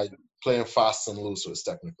sort of like playing fast and loose with his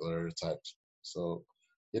technical area types. So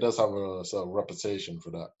he does have a sort of reputation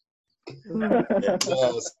for that.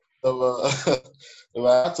 Yes. So, if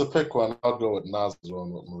I had to pick one, I'd go with Nas as well,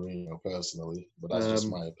 with Mourinho personally, but that's just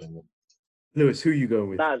my opinion. Lewis, who you going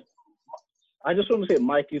with? Nas. I just want to say,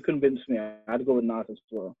 Mike, you convinced me. I'd go with Nas as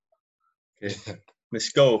well. Okay. Let's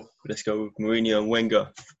go with Mourinho and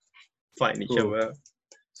Wenger fighting each other out.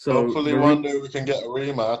 So hopefully one day we can get a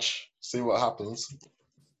rematch, see what happens.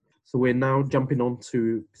 So we're now jumping on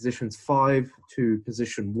to positions 5 to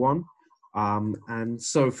position 1. And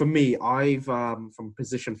so for me, I've from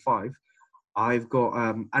position 5, I've got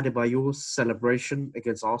Adebayor's celebration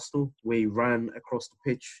against Arsenal, where he ran across the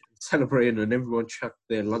pitch celebrating and everyone chucked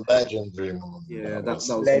their lunch. Legendary moment. Yeah, that was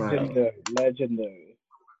legendary.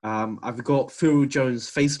 I've got Phil Jones'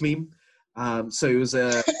 face meme. So it was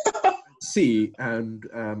a C, and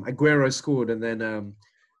Aguero scored, and then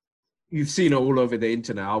you've seen it all over the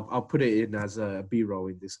internet. I'll put it in as a B-roll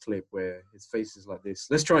in this clip where his face is like this.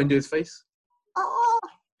 Let's try and do his face.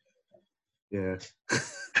 Yeah.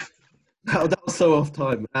 that was so off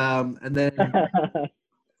time. And then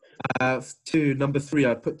to number 3,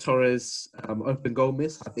 I put Torres open goal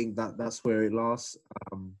miss. I think that's where it lasts.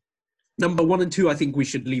 Number 1 and 2, I think we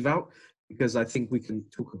should leave out because I think we can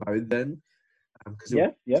talk about it then.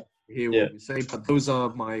 Hear what we say. But those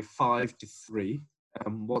are my 5 to 3.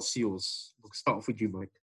 What's yours? We'll start off with you,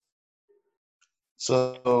 Mike.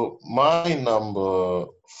 So my number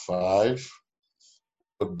 5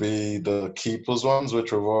 would be the keepers ones,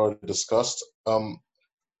 which we've already discussed.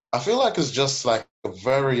 I feel like it's just like a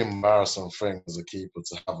very embarrassing thing as a keeper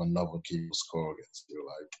to have another keeper score against you.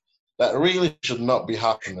 Like that really should not be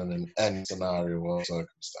happening in any scenario or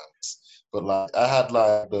circumstance. But like I had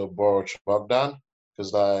like the Boruc Bogdan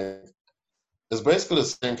because like it's basically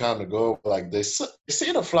the same kind of goal. Like they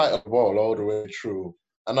see the flight of the ball all the way through,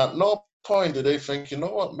 and at no point do they think, you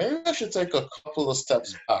know what, maybe I should take a couple of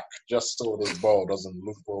steps back just so this ball doesn't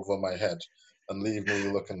loop over my head and leave me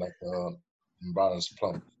looking like an embarrassed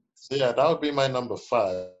plump. So yeah, that would be my number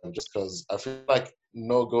 5, just because I feel like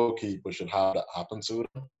no goalkeeper should have that happen to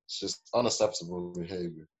them. It's just unacceptable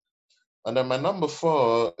behavior. And then my number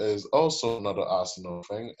 4 is also another Arsenal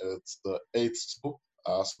thing. It's the 8-2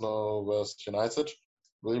 Arsenal versus United.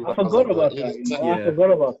 I forgot about that. I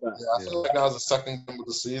forgot about that. Yeah, I feel like that was the second game of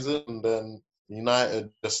the season, and then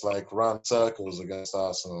United just like ran circles against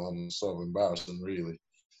Arsenal, and it's sort of embarrassing, really.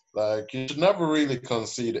 Like you should never really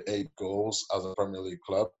concede 8 goals as a Premier League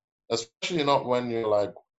club, especially not when you're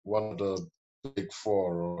like one of the big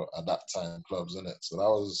 4 or at that time clubs in it. So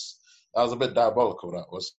that was a bit diabolical.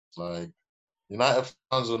 That was like United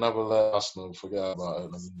fans will never let Arsenal forget about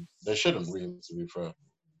it, and they shouldn't really, to be fair.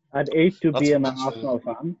 I'd hate to be an Arsenal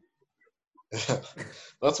fan.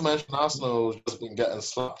 Not to mention Arsenal has just been getting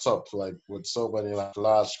slapped up like with so many like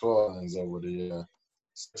large scorings over the year.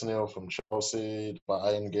 6-0 from Chelsea,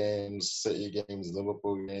 Bayern games, City games,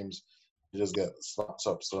 Liverpool games. You just get slapped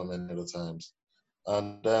up so many other times.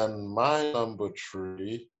 And then my number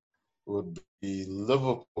 3 would be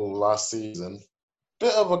Liverpool last season.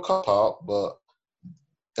 Bit of a cop out, but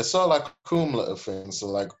it's all like a cumulative thing. So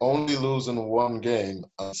like only losing one game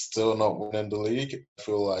and still not winning the league, I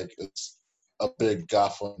feel like it's a big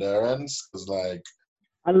gaffe on their ends. Because like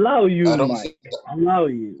Allow you, I don't Mike. Allow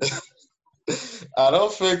you. I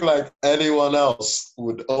don't think like anyone else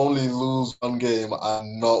would only lose one game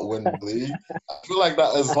and not win the league. I feel like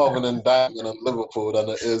that is more of an indictment on Liverpool than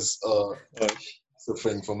it is the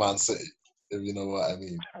thing for Man City, if you know what I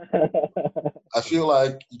mean. I feel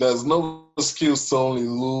like there's no excuse to only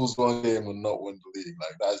lose one game and not win the league.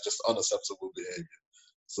 Like that is just unacceptable behavior.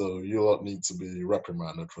 So you lot need to be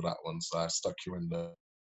reprimanded for that one. So I stuck you in there.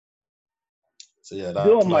 So yeah, Go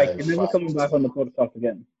that's on, my Mike. You're never coming back on the podcast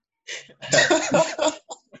again.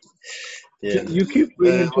 Yeah. You keep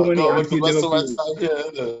bringing too I'll many go with the rest of my anti-Liverpool. time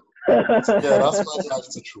here. Yeah, that's my life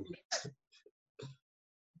to truth.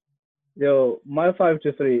 Yo, my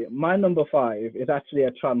 5-3. My number 5 is actually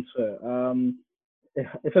a transfer.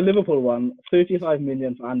 It's a Liverpool one. 35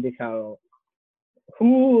 million for Andy Carroll.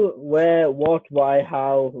 Who, where, what, why,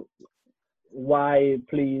 how, why?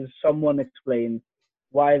 Please, someone explain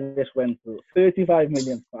why this went through. 35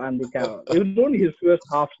 million for Andy Carroll. It was only his first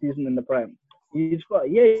half season in the Prem. He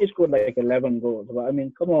scored like 11 goals. But I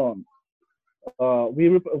mean, come on.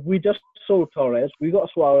 We just sold Torres. We got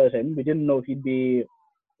Suarez in. We didn't know he'd be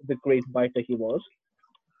the great biter he was.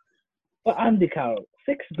 But Andy Carroll,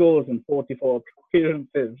 6 goals in 44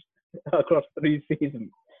 appearances across 3 seasons.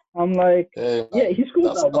 I'm like, Hey, yeah, he scored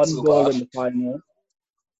that's that not 1 too goal bad. in the final.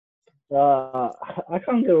 I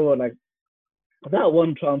can't get over like that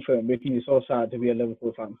one transfer making me so sad to be a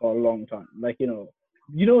Liverpool fan for a long time. Like, you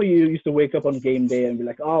used to wake up on game day and be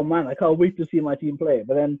like, oh man, I can't wait to see my team play.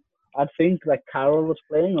 But then I'd think like Carroll was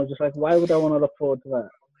playing. I was just like, why would I want to look forward to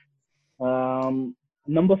that?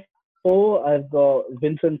 Number 4, I've got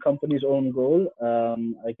Vincent Company's own goal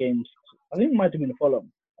against, I think it might have been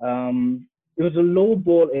Fulham. It was a low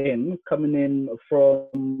ball in, coming in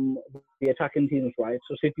from the attacking team's right,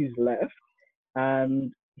 so City's left.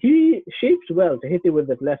 And he shaped well to hit it with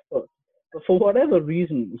his left foot. But for whatever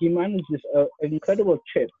reason, he managed this incredible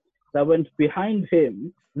chip that went behind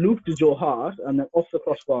him, looped to Joe Hart, and then off the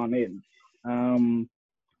crossbar and in.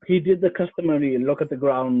 He did the customary look at the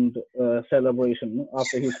ground celebration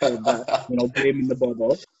after he scored that, blaming the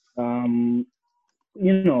bobble.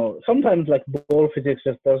 Sometimes like ball physics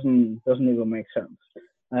just doesn't even make sense.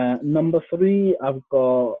 Number 3, I've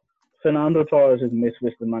got Fernando Torres' miss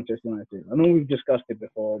with Manchester United. I know we've discussed it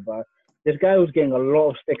before, but this guy was getting a lot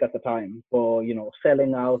of stick at the time for,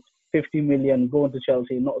 selling out 50 million, going to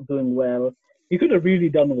Chelsea, not doing well. He could have really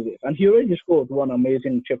done with it. And he already scored one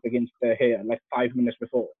amazing chip against De Gea like 5 minutes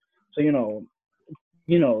before. So,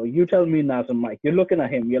 you tell me, Naz and Mike, you're looking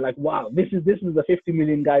at him, you're like, wow, this is the 50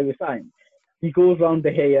 million guy we signed. He goes round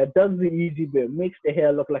De Gea, does the easy bit, makes De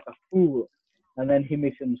Gea look like a fool, and then he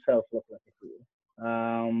makes himself look like a fool.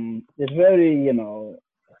 It's very,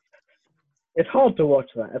 it's hard to watch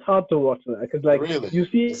that. It's hard to watch that because, like, Really? you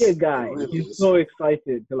see a guy, Really he's is. so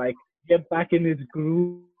excited to like get back in his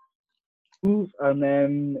groove, and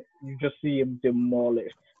then you just see him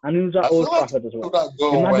demolished. And he was at I Old feel like Trafford as well. if that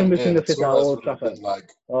goal Imagine went missing in, the fit at Suarez Old would have Trafford. been like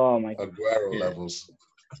Oh my god. Aguero Yeah. levels.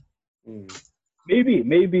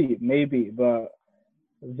 Maybe, but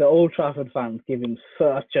the Old Trafford fans give him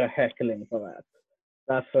such a heckling for that.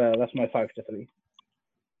 That's my 5-3.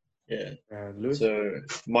 Yeah. Lewis? So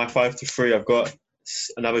my 5-3, I've got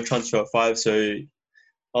another transfer at 5. So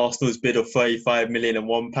Arsenal's bid of 35 million and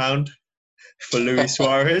 £1 for Luis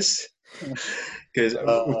Suarez, because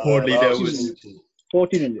reportedly there was cheeky.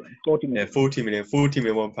 40 million. 40 million. 40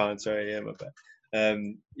 million £1. Sorry, yeah, my bad.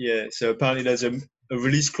 So apparently there's a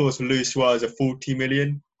release clause for Luis Suarez of 40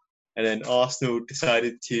 million, and then Arsenal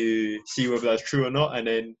decided to see whether that's true or not, and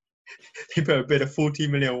then they put a bid of 40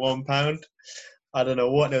 million £1. I don't know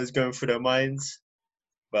what was going through their minds,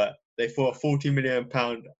 but they thought a 40 million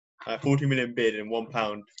bid and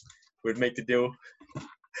 £1 would make the deal.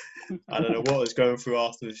 I don't know what was going through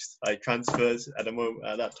Arsenal's like transfers at the moment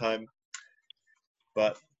at that time,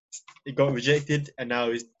 but it got rejected, and now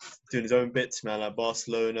he's doing his own bits, man. Like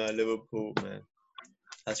Barcelona, Liverpool, man.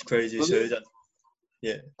 That's crazy. So that,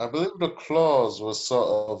 yeah. I believe the clause was sort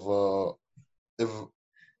of if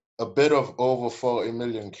a bid of over 40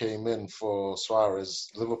 million came in for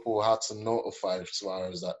Suarez, Liverpool had to notify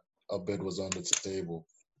Suarez that a bid was on the table.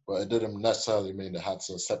 but it didn't necessarily mean they had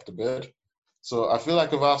to accept the bid. So I feel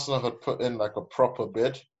like if Arsenal had put in like a proper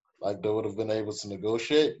bid, like they would have been able to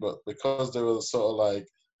negotiate. But because they were sort of like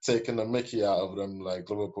taking the mickey out of them, like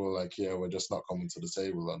Liverpool, like, yeah, we're just not coming to the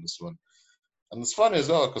table on this one. And it's funny as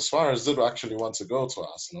well, because Suarez did actually want to go to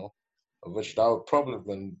Arsenal, of which that would probably have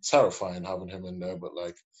been terrifying having him in there. But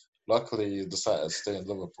like, luckily he decided to stay in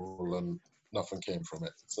Liverpool and nothing came from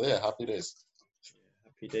it. So yeah, happy days.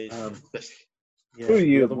 Happy days. Yeah, Who are the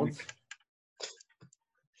you, other ones?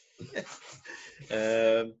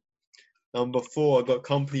 Number 4, I got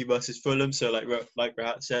Company versus Fulham. So like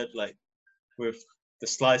Rahat said, like with the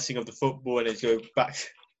slicing of the football, and it goes back.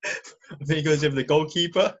 I think it goes over the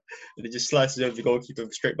goalkeeper, and it just slices over the goalkeeper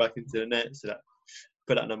and straight back into the net. So that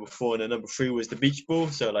put that number 4, and then number 3 was the beach ball.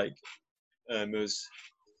 So like it was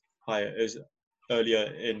higher. It was earlier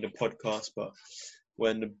in the podcast, but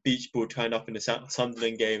when the beach ball turned up in the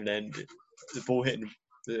Sunderland game, then the ball hit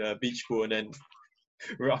the beach ball, and then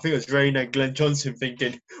I think it was Rain and Glenn Johnson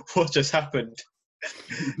thinking, "What just happened?"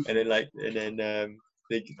 and then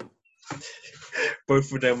they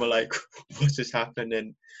both of them were like, "What just happened?"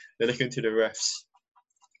 And they're looking to the refs,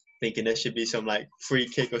 thinking there should be some like free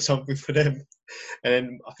kick or something for them. And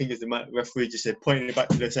then I think it's the referee just said, pointing it back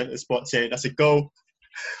to the centre spot, saying, "That's a goal.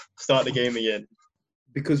 Start the game again."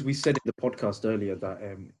 Because we said in the podcast earlier that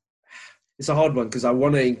it's a hard one because I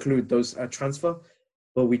want to include those transfer,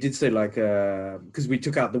 but we did say like because we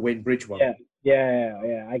took out the Wayne Bridge one,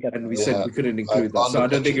 Yeah. I got and that. we said we couldn't include Like that. So I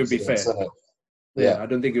don't think it would be fair. Yeah. I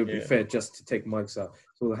don't think it would be Yeah. fair just to take Mike's out.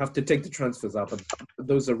 So we'll have to take the transfers out, but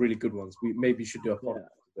those are really good ones. We maybe should do a podcast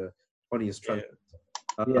with the funniest transfers.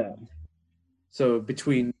 Yeah. So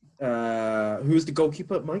between who's the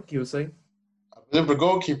goalkeeper, Mike? You were saying? I believe the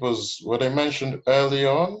goalkeepers were they mentioned early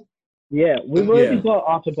on. Yeah, we've already Yeah. got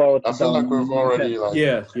Archibald. I feel like we've already like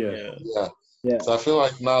Yeah. Yeah. So I feel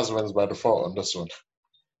like Nas wins by default on this one.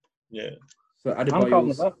 Yeah. So I'm calm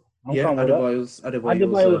with Adebayo's, that. I'm calm with that. Adebayo's.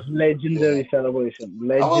 Adebayo's legendary celebration.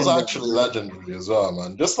 That was Legendary. actually legendary as well,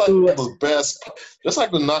 man. Just like Ooh. the best, just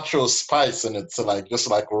like the natural spice in it to like just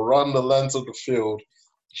like run the length of the field,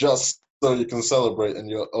 just so you can celebrate in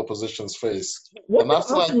your opposition's face. What And did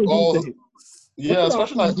after like Arsenal do all, to him? yeah, What did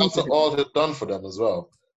especially like Arsenal do after to him? all he'd done for them as well.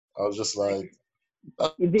 I was just like,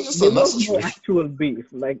 that's just There was no unnecessary. actual beef.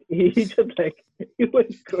 Like he just like he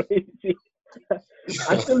went crazy.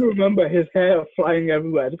 I still remember his hair flying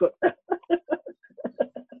everywhere. It's got,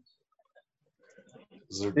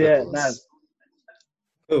 It's yeah, ridiculous. Naz.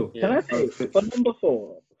 Oh, Can I say for number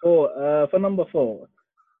four,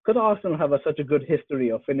 because Arsenal have such a good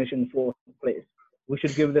history of finishing fourth place, we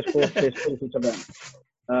should give this fourth place trophy to them.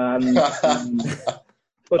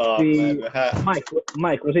 Put Mike,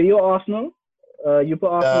 was it your Arsenal? You put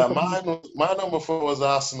Arsenal. Yeah, my number 4 was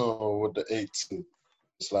Arsenal with the 8-2.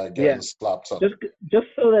 It's like getting slapped up. Just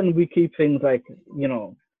so then we keep things like, you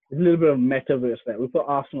know, a little bit of metaverse there. We put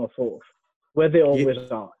Arsenal fourth, where they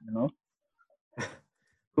always are, you know.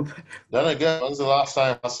 Then again, when's the last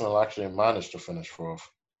time Arsenal actually managed to finish fourth?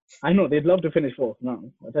 I know they'd love to finish fourth now.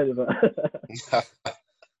 I'll tell you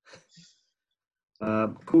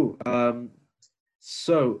that. Cool.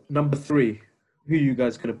 So number 3, who are you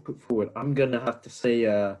guys gonna put forward? I'm gonna have to say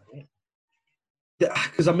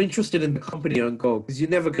because I'm interested in the company on goal, because you're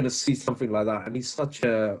never gonna see something like that, and he's such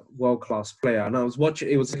a world-class player. And I was watching;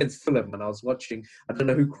 it was against Fulham, and I was watching. I don't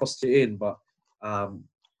know who crossed it in, but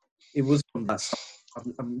it was on that side.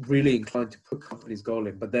 I'm really inclined to put Company's goal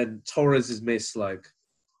in, but then Torres' miss, like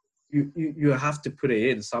you have to put it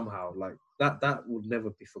in somehow. Like that will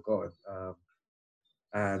never be forgotten.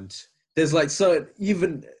 And there's like, so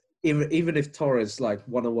even if Torres like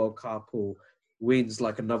won a World Cup or wins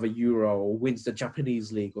like another Euro or wins the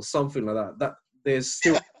Japanese League or something like that, there's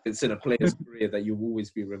still it's in a player's career that you'll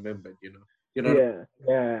always be remembered. You know.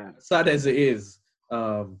 Yeah. Sad as it is,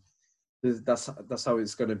 that's how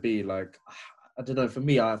it's gonna be. Like, I don't know. For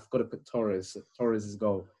me, I've got to put Torres'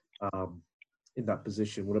 goal in that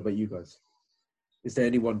position. What about you guys? Is there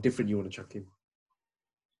anyone different you want to chuck in?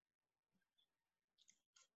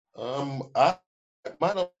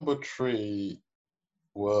 My number 3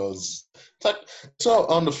 was so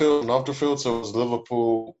on the field and off the field. So it was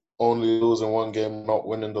Liverpool only losing one game, not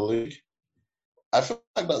winning the league. I feel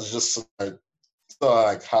like that's just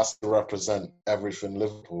like has to represent everything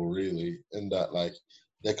Liverpool really. In that like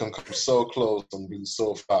they can come so close and be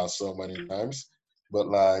so far so many times, but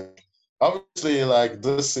like obviously like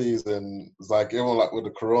this season, like even like with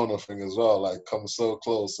the Corona thing as well, like come so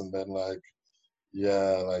close and then like.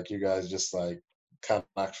 Yeah, like you guys just like can't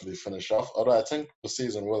actually finish off. Although I think the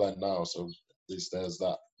season will end now, so at least there's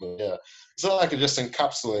that. But yeah, it's not like it just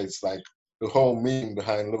encapsulates like the whole meme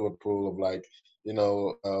behind Liverpool of like, you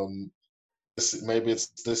know, maybe it's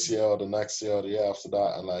this year or the next year or the year after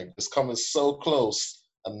that, and like it's coming so close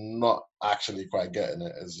and not actually quite getting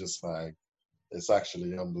it. It's just like it's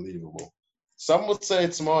actually unbelievable. Some would say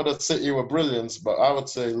it's more that City were brilliant, but I would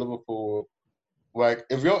say Liverpool. Like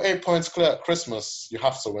if you're 8 points clear at Christmas, you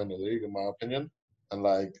have to win the league, in my opinion. And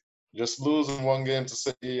like just losing one game to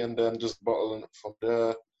City and then just bottling it from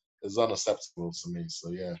there is unacceptable to me.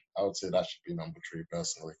 So yeah, I would say that should be number 3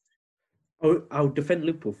 personally. Oh, I'll defend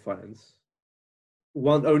Liverpool fans.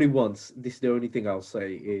 Only once. This is the only thing I'll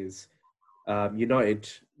say is United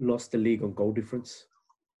lost the league on goal difference.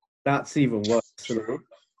 That's even worse. True.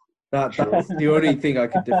 That's the only thing I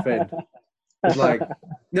could defend. It's like,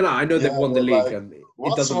 I know they've won the league, like, and it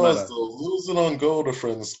what's doesn't worse matter. though, losing on goal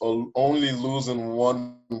difference or only losing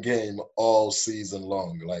one game all season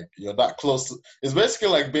long? Like you're that close to, it's basically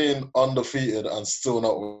like being undefeated and still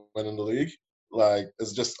not winning the league. Like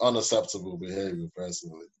it's just unacceptable behavior,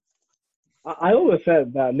 personally. I always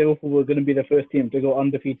said that Liverpool were going to be the first team to go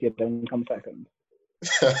undefeated and come second.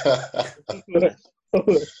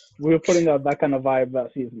 We were putting out that kind of vibe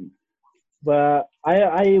that season. But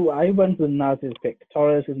I went with Naz's pick.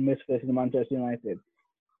 Torres is missed versus Manchester United.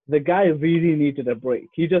 The guy really needed a break.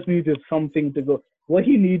 He just needed something to go. What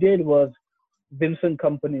he needed was Vincent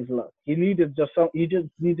Kompany's luck. He just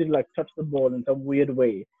needed like touch the ball in some weird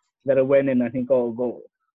way that it went in and he got a goal.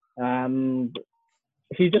 And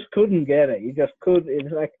he just couldn't get it. He just could.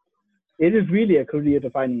 It's like it is really a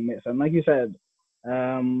career-defining miss. And like you said,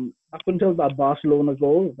 up until that Barcelona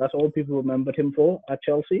goal, that's all people remembered him for at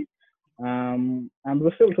Chelsea. And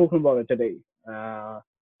we're still talking about it today.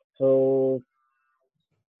 So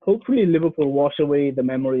hopefully Liverpool wash away the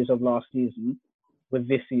memories of last season with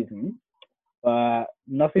this season. But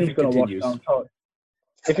nothing's going to wash down Torres.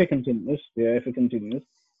 If it continues, if it continues.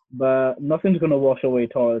 But nothing's going to wash away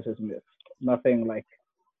Torres' miss. Nothing like,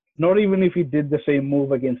 not even if he did the same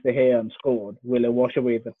move against De Gea and scored, will it wash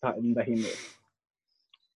away the time that he missed?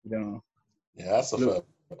 You know. Yeah, that's a fair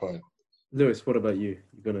point. Lewis, what about you?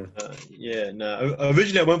 You're gonna?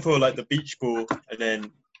 Originally I went for like the beach ball, and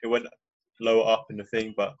then it went lower up in the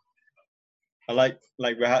thing. But I like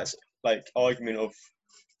Rahat's like argument of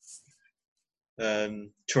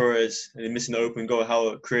Torres and missing the open goal,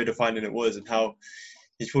 how career defining it was, and how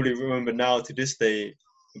he's probably remembered now to this day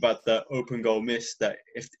about that open goal miss. That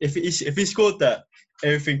if he scored that,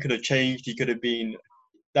 everything could have changed. He could have been.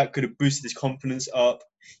 That could have boosted his confidence up.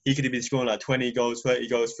 He could have been scoring like 20 goals, 30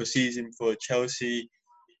 goals for a season for Chelsea.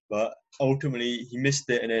 But ultimately, he missed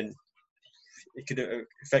it, and then it could have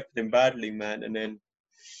affected him badly, man. And then,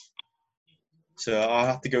 so I'll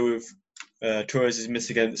have to go with Torres'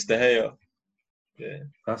 miss against De Gea. Yeah.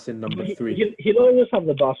 That's in number 3. He'll always have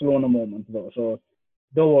the Barcelona moment, though. So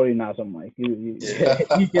don't worry, Nazar, Mike. He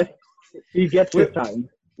gets his time.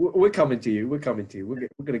 We're coming to you. We're going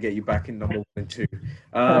to get you back in number 1 and 2.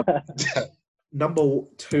 Number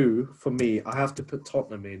 2 for me, I have to put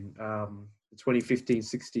Tottenham in. The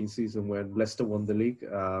 2015-16 season when Leicester won the league.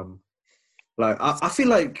 I feel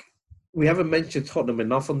like we haven't mentioned Tottenham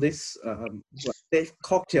enough on this. They've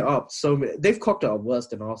cocked it up they've cocked it up worse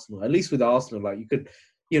than Arsenal. At least with Arsenal, like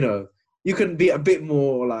you can be a bit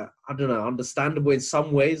more like, I don't know, understandable in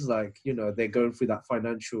some ways. Like, they're going through that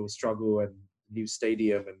financial struggle and new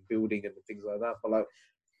stadium and building and things like that. But like,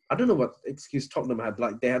 I don't know what excuse Tottenham had.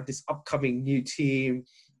 Like, they had this upcoming new team.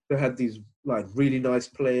 They had these like really nice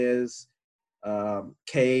players.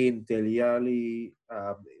 Kane, Dele Alli.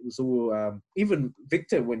 It was all even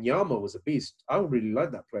Victor Wanyama was a beast. I really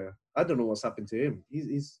like that player. I don't know what's happened to him.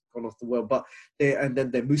 He's gone off the world. But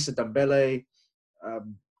then Moussa Dembele.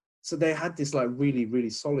 So they had this like really, really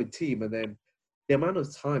solid team, and then the amount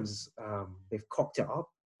of times they've cocked it up.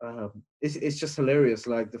 It's just hilarious.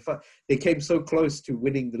 Like the fact they came so close to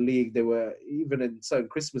winning the league. They were even in certain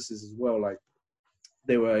Christmases as well. Like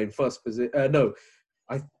they were in first position.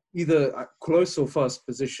 Either close or first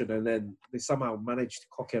position, and then they somehow managed to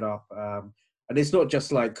cock it up. And it's not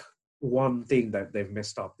just like one thing that they've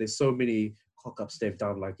messed up. There's so many cock-ups they've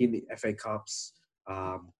done, like in the FA Cups.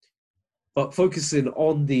 But focusing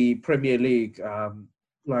on the Premier League,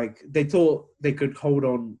 like they thought they could hold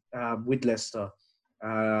on with Leicester.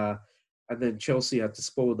 And then Chelsea had to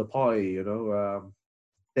spoil the party, There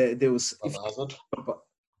was... But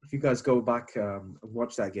if you guys go back and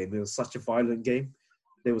watch that game, it was such a violent game.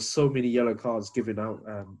 There were so many yellow cards given out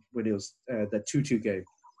when it was the 2-2 game.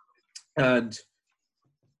 And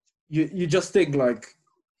you just think, like,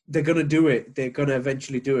 they're going to do it. They're going to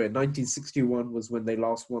eventually do it. 1961 was when they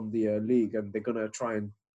last won the league, and they're going to try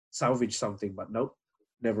and salvage something. But nope,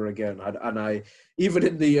 never again. And I even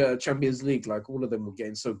in the Champions League, like all of them were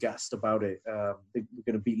getting so gassed about it. They were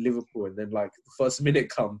going to beat Liverpool, and then like the first minute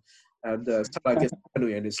come, and Salah gets a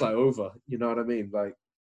penalty, and it's like over. You know what I mean? Like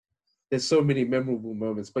there's so many memorable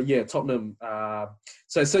moments. But yeah, Tottenham.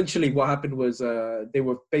 So essentially, what happened was they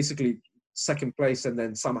were basically second place, and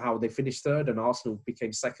then somehow they finished third, and Arsenal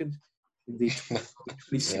became second in the Yeah,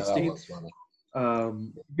 2016. that was funny.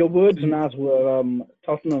 Your words, Naz, were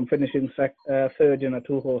Tottenham finishing third in a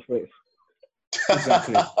two-horse race.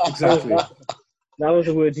 Exactly. That was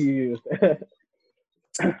the word you used.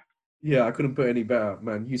 Yeah, I couldn't put any better,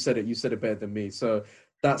 man. You said it better than me. So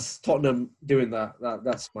that's Tottenham doing that.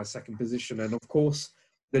 That's my second position. And of course,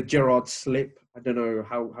 the Gerrard slip. I don't know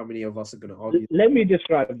how many of us are going to argue. Let me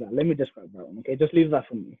describe that one, okay? Just leave that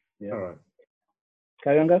for me. Yeah. All right.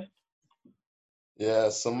 Carry on, guys. Yeah,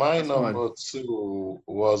 so my That's number 2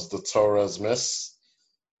 was the Torres miss,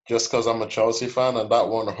 just because I'm a Chelsea fan, and that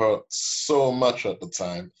one hurt so much at the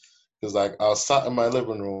time. Because like I was sat in my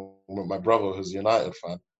living room with my brother, who's a United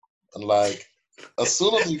fan, and like as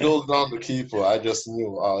soon as he goes down the keeper, I just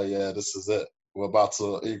knew, oh yeah, this is it. We're about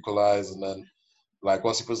to equalize, and then like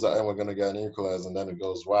once he puts that in, we're gonna get an equalize, and then it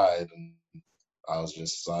goes wide, and I was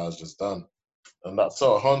just done. And that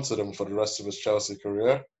sort of haunted him for the rest of his Chelsea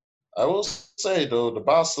career. I will say though, the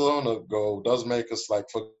Barcelona goal does make us like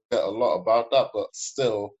forget a lot about that, but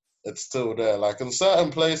still, it's still there. Like in certain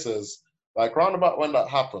places, like round about when that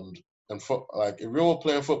happened, and like if you were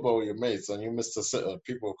playing football with your mates and you missed a sitter,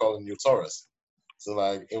 people were calling you Torres. So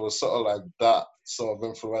like it was sort of like that sort of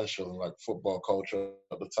influential in like football culture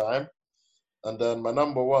at the time. And then my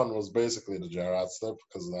number 1 was basically the Gerrard slip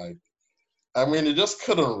because like I mean you just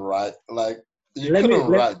couldn't write like. You couldn't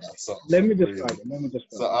write that song. Let me describe it.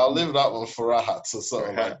 So I'll leave that one for Rahat to sort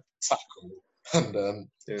of like tackle. And then,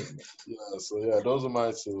 those are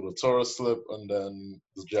my 2. The Torres slip and then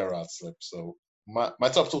the Gerrard slip. So my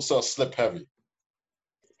top 2 sort of slip heavy.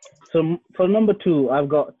 So for number 2, I've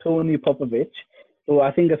got Tony Popovic, who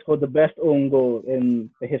I think has scored the best own goal in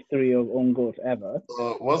the history of own goals ever.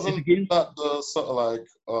 Wasn't that the sort of like,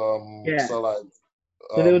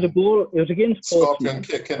 So there was a goal. It was against Scorpion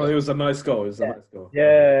Portsmouth. kick. Oh, it was a nice goal.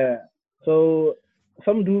 Yeah. So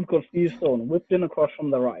some dude called Steve Stone whipped in across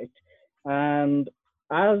from the right, and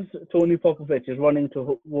as Tony Popovic is running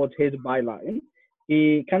towards his byline,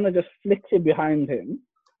 he kind of just flicks it behind him,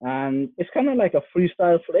 and it's kind of like a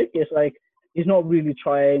freestyle flick. It's like he's not really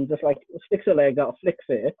trying, just like sticks a leg out, flicks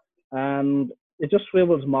it, and it just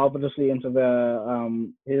swivels marvelously into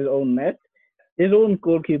the his own net. His own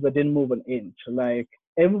goalkeeper didn't move an inch. Like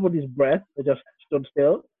everybody's breath just stood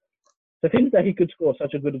still. To think that he could score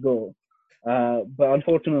such a good goal, but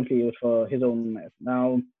unfortunately it was for his own net.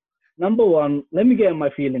 Now, number 1, let me get in my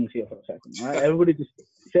feelings here for a second. Right? Everybody just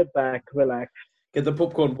sit back, relax. Get the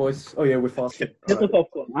popcorn, boys. Oh yeah, we're fast. Get the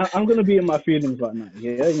popcorn. I'm gonna be in my feelings right now.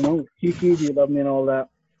 Yeah, you know, Kiki, do you love me and all that.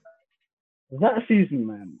 That season,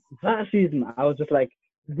 man. I was just like,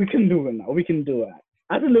 we can do it now. We can do it.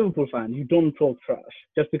 As a Liverpool fan, you don't talk trash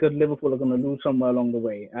just because Liverpool are going to lose somewhere along the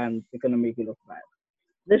way and they're going to make you look bad.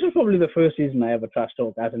 This was probably the first season I ever trash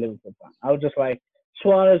talked as a Liverpool fan. I was just like,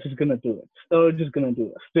 Suarez is going to do it. Sturridge is going to do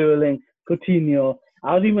it. Sterling, Coutinho.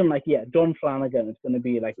 I was even like, yeah, John Flanagan is going to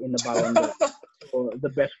be like in the Ballon d'Or for the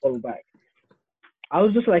best fullback. I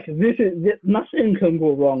was just like, nothing can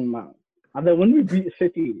go wrong now. And then when we beat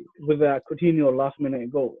City with a Coutinho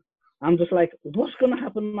last-minute goal, I'm just like, what's going to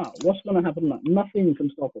happen now? Nothing can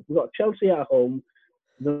stop us. We got Chelsea at home.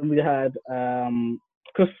 Then we had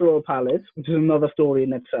Crystal Palace, which is another story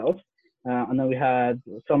in itself. And then we had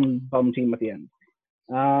some bum team at the end.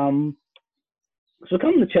 So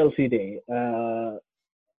come the Chelsea day, I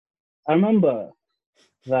remember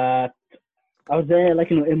that I was there, like,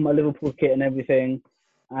 you know, in my Liverpool kit and everything.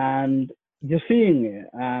 And you're seeing it.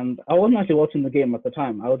 And I wasn't actually watching the game at the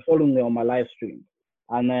time. I was following it on my live stream.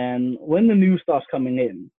 And then when the news starts coming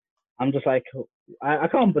in, I'm just like, I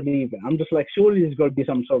can't believe it. I'm just like, surely there's got to be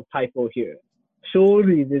some sort of typo here.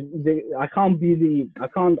 Surely, I can't believe,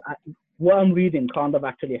 what I'm reading can't have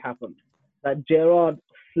actually happened. That Gerrard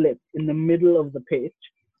slipped in the middle of the pitch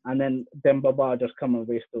and then Demba Ba just come and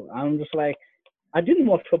race through. I'm just like, I didn't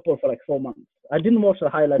watch football for like 4 months. I didn't watch the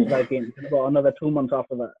highlights of that game for about another 2 months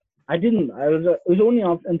after that. It was only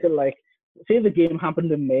until like, say the game happened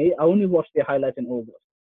in May, I only watched the highlights in August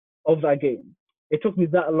of that game. It took me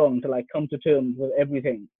that long to like come to terms with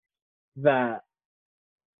everything that,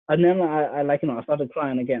 and then I like, you know, I started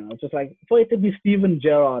crying again. I was just like, for it to be Steven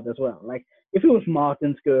Gerrard as well, like if it was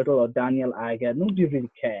Martin Skirtle or Daniel Agger, nobody really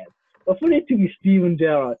cared. But for it to be Steven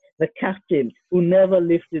Gerrard, the captain who never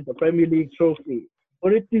lifted the Premier League trophy,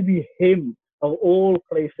 for it to be him of all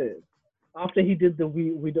places, after he did the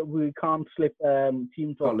we can't slip team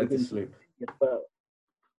Can't talk let this against slip. as well,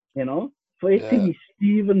 you know, for it to Yeah. be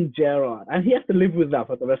Steven Gerrard, and he has to live with that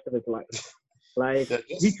for the rest of his life. Like Yeah,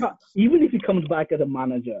 he can't, even if he comes back as a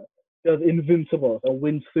manager, does invincible and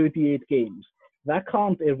wins 38 games, that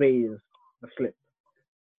can't erase a slip.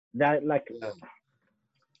 That like yeah.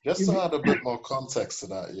 Just to add a bit more context to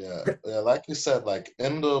that, yeah, like you said, like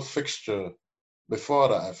in the fixture before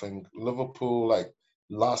that, I think Liverpool like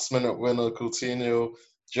last minute winner Coutinho,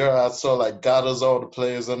 Gerrard sort of like gathers all the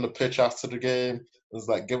players on the pitch after the game. It's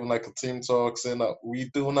like giving like a team talk saying that we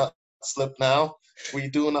do not slip now, we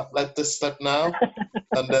do not let this slip now,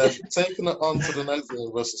 and then taking it on to the next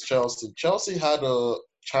game versus Chelsea. Chelsea had a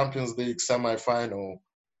Champions League semi-final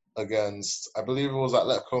against, I believe it was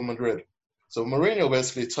Atletico Madrid. So Mourinho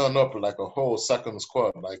basically turned up with like a whole second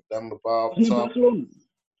squad, like Demba Ba up wasn't it top. Barcelona?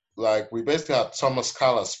 Like we basically had Thomas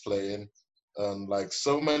Callas playing, and like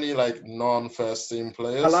so many like non-first team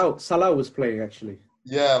players. Salah was playing actually.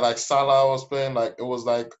 Yeah, like Salah was playing. Like it was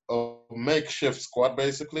like a makeshift squad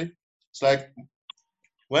basically. It's like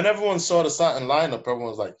when everyone saw the starting lineup, everyone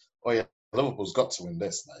was like, "Oh yeah, Liverpool's got to win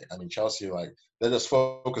this." Like, I mean, Chelsea, like they're just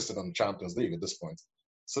focusing on the Champions League at this point.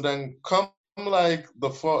 So then, come like the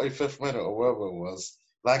 45th minute or whatever it was,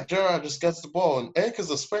 like Gerrard just gets the ball and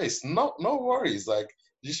acres of space. No worries. Like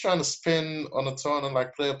he's trying to spin on a turn and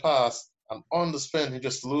like play a pass, and on the spin he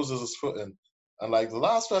just loses his footing. And like the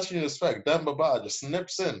last person you expect, Demba Ba just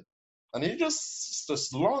snips in, and he just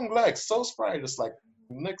long legs, so spry, just like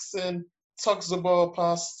nicks in, tucks the ball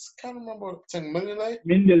past, can't remember, I think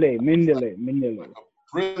Mignolet. Mindele.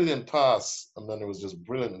 Brilliant pass, and then it was just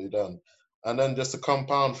brilliantly done. And then just to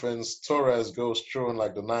compound things, Torres goes through in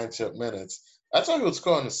like the 90th minutes. I thought he would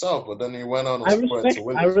score on himself, but then he went on and scored to I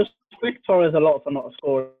Willian. respect Torres a lot for not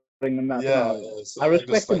scoring in that Yeah, scenario. yeah. So I he just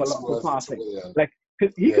respect him like a lot for squares it to passing. Willian. Like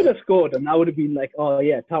he could Yeah. have scored, and I would have been like, "Oh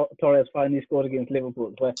yeah, Torres finally scored against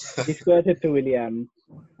Liverpool." But he squared it to Willian,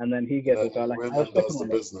 and then he gets And it. So like, I Willian respect does him the on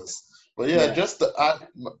that. business. But yeah, Yeah, just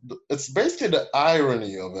it's basically the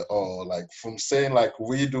irony of it all. Like from saying like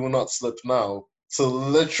we do not slip now to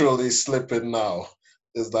literally slipping now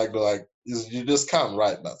is you just can't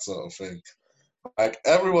write that sort of thing. Like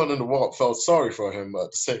everyone in the world felt sorry for him, but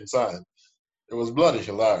at the same time, it was bloody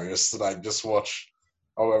hilarious to like just watch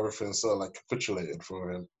how everything sort of like capitulated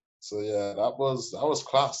for him. So yeah, that was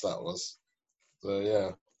class. That was. So yeah,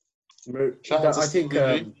 shout out to I think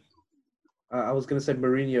Stevie G. I was gonna say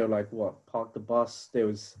Mourinho, like what, parked the bus. There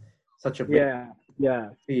was such a big yeah.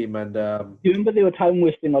 team, and You remember they were time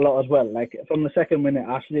wasting a lot as well. Like from the second minute,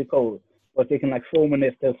 Ashley Cole was taking like 4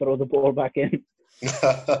 minutes to throw the ball back in,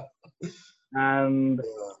 and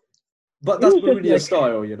but it that's was just Mourinho's like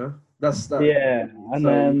style, you know. That's that. yeah. And So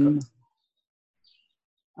you can't-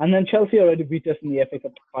 then Chelsea already beat us in the FA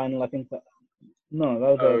Cup final. I think that no, that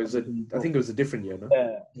was Oh, a is it? I think it was a different year, no?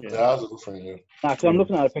 yeah. Yeah, that was a different year. Nah, because I'm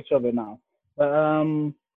looking at a picture of it now. But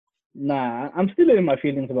nah, I'm still in my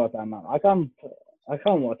feelings about that man. I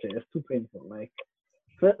can't watch it. It's too painful. Like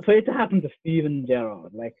for it to happen to Steven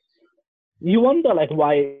Gerrard, like you wonder like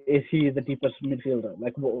why is he the deepest midfielder?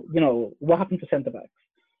 Like what happened to centre backs?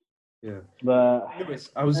 Yeah. But Anyways,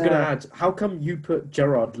 I was gonna add, how come you put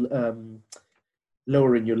Gerrard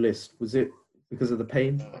lower in your list? Was it because of the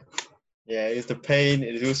pain? Yeah, it's the pain.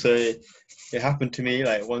 It also it happened to me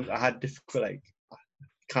like once I had difficult like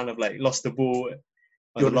kind of like lost the ball.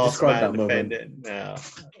 I You was the want to last describe man that moment? defending. No,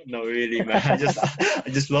 not really, man. I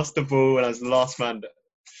just lost the ball and I was the last man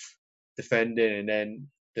defending, and then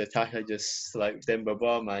the attacker just like Demba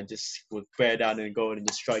Ba, man, just would bear down in the goal and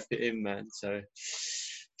just strike it in, man. So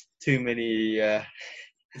too many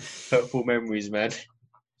hurtful memories, man.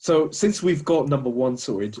 So since we've got number one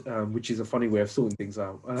sorted, which is a funny way of sorting things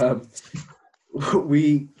out,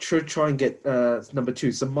 we should try and get number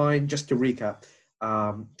two. So mine, just to recap,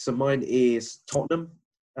 so mine is Tottenham,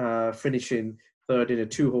 finishing third in a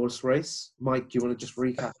 2-horse race. Mike, do you want to just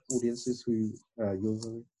recap audiences who yours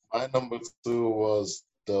are? My number 2 was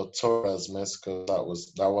the Torres miss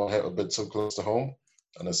because that one hit a bit too close to home,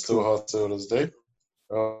 and it's still hard to this day.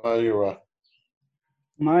 You're right.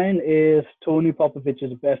 mine is Tony Popovic's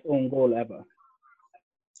best own goal ever.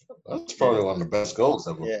 That's probably one of the best goals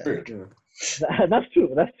ever. Yeah. Period. Yeah. That's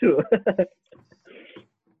true.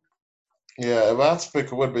 Yeah, if I had to pick,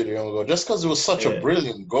 it would be the own goal, just because it was such a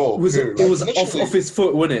brilliant goal. It was period. off his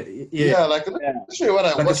foot, wasn't it? Yeah, literally when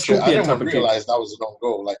I Like a watched it, I scorpion didn't type even of kick. realize that was an own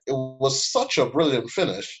goal. Like it was such a brilliant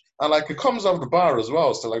finish, and like it comes off the bar as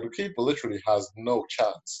well. So like the keeper literally has no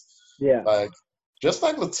chance. Yeah. Like just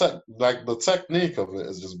like the technique of it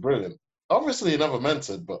is just brilliant. Obviously, he never meant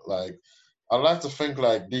it, but like I like to think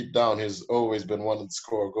like deep down he's always been wanting to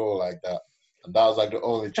score a goal like that. And that was like the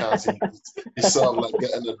only chance he saw of like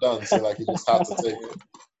getting it done. So like he just had to take it.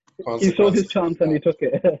 He saw his Consequences. chance and he took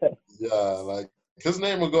it. Yeah, like his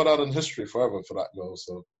name will go down in history forever for that goal.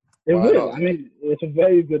 So It why will. not? I mean, it's a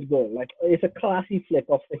very good goal. Like, it's a classy flick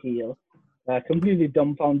off the heel. Completely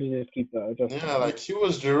dumbfounded his keeper. Just, Yeah, like he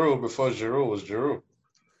was Giroud before Giroud was Giroud.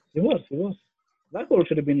 He was. That goal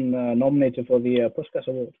should have been nominated for the Puskas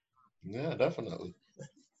Award. Yeah, definitely.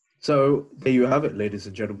 So there you have it, ladies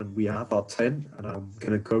and gentlemen. We have our 10, and I'm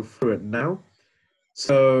going to go through it now.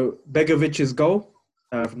 So Begovic's goal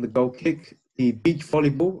from the goal kick, the beach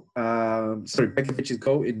volleyball, Begovic's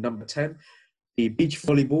goal in number 10, the beach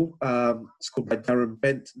volleyball scored by Darren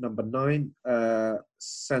Bent, number 9.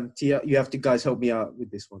 Santia, you have to guys help me out with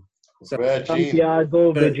this one.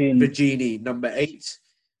 Santiago Virginie, number 8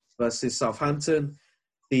 versus Southampton.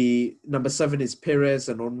 The number 7 is Perez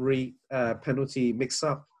and Henri penalty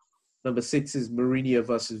mix-up. Number 6 is Mourinho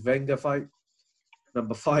versus Wenger fight.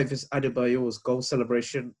 Number 5 is Adebayor's goal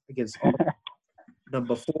celebration against Arsenal.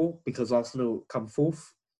 Number 4, because Arsenal come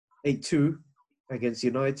fourth, 8-2 against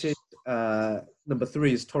United. Number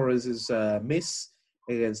 3 is Torres' miss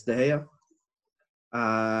against De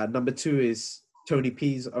Gea. Number 2 is Tony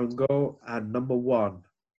P's own goal. And number 1.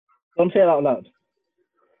 Don't say it out loud.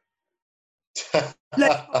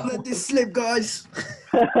 Let's not let this slip, guys.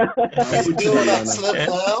 We do not slip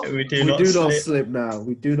now. We do not slip.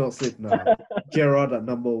 We do not slip now. Gerard at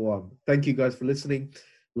number 1. Thank you guys for listening.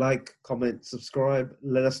 Like, comment, subscribe.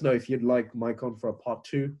 Let us know if you'd like Mike on for a part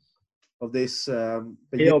 2 of this.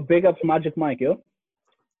 Big up to Magic Mike, yo.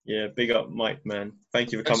 Yeah, big up Mike, man.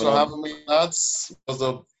 Thank you for Thanks coming for on. having me, lads. It was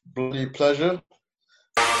a bloody pleasure.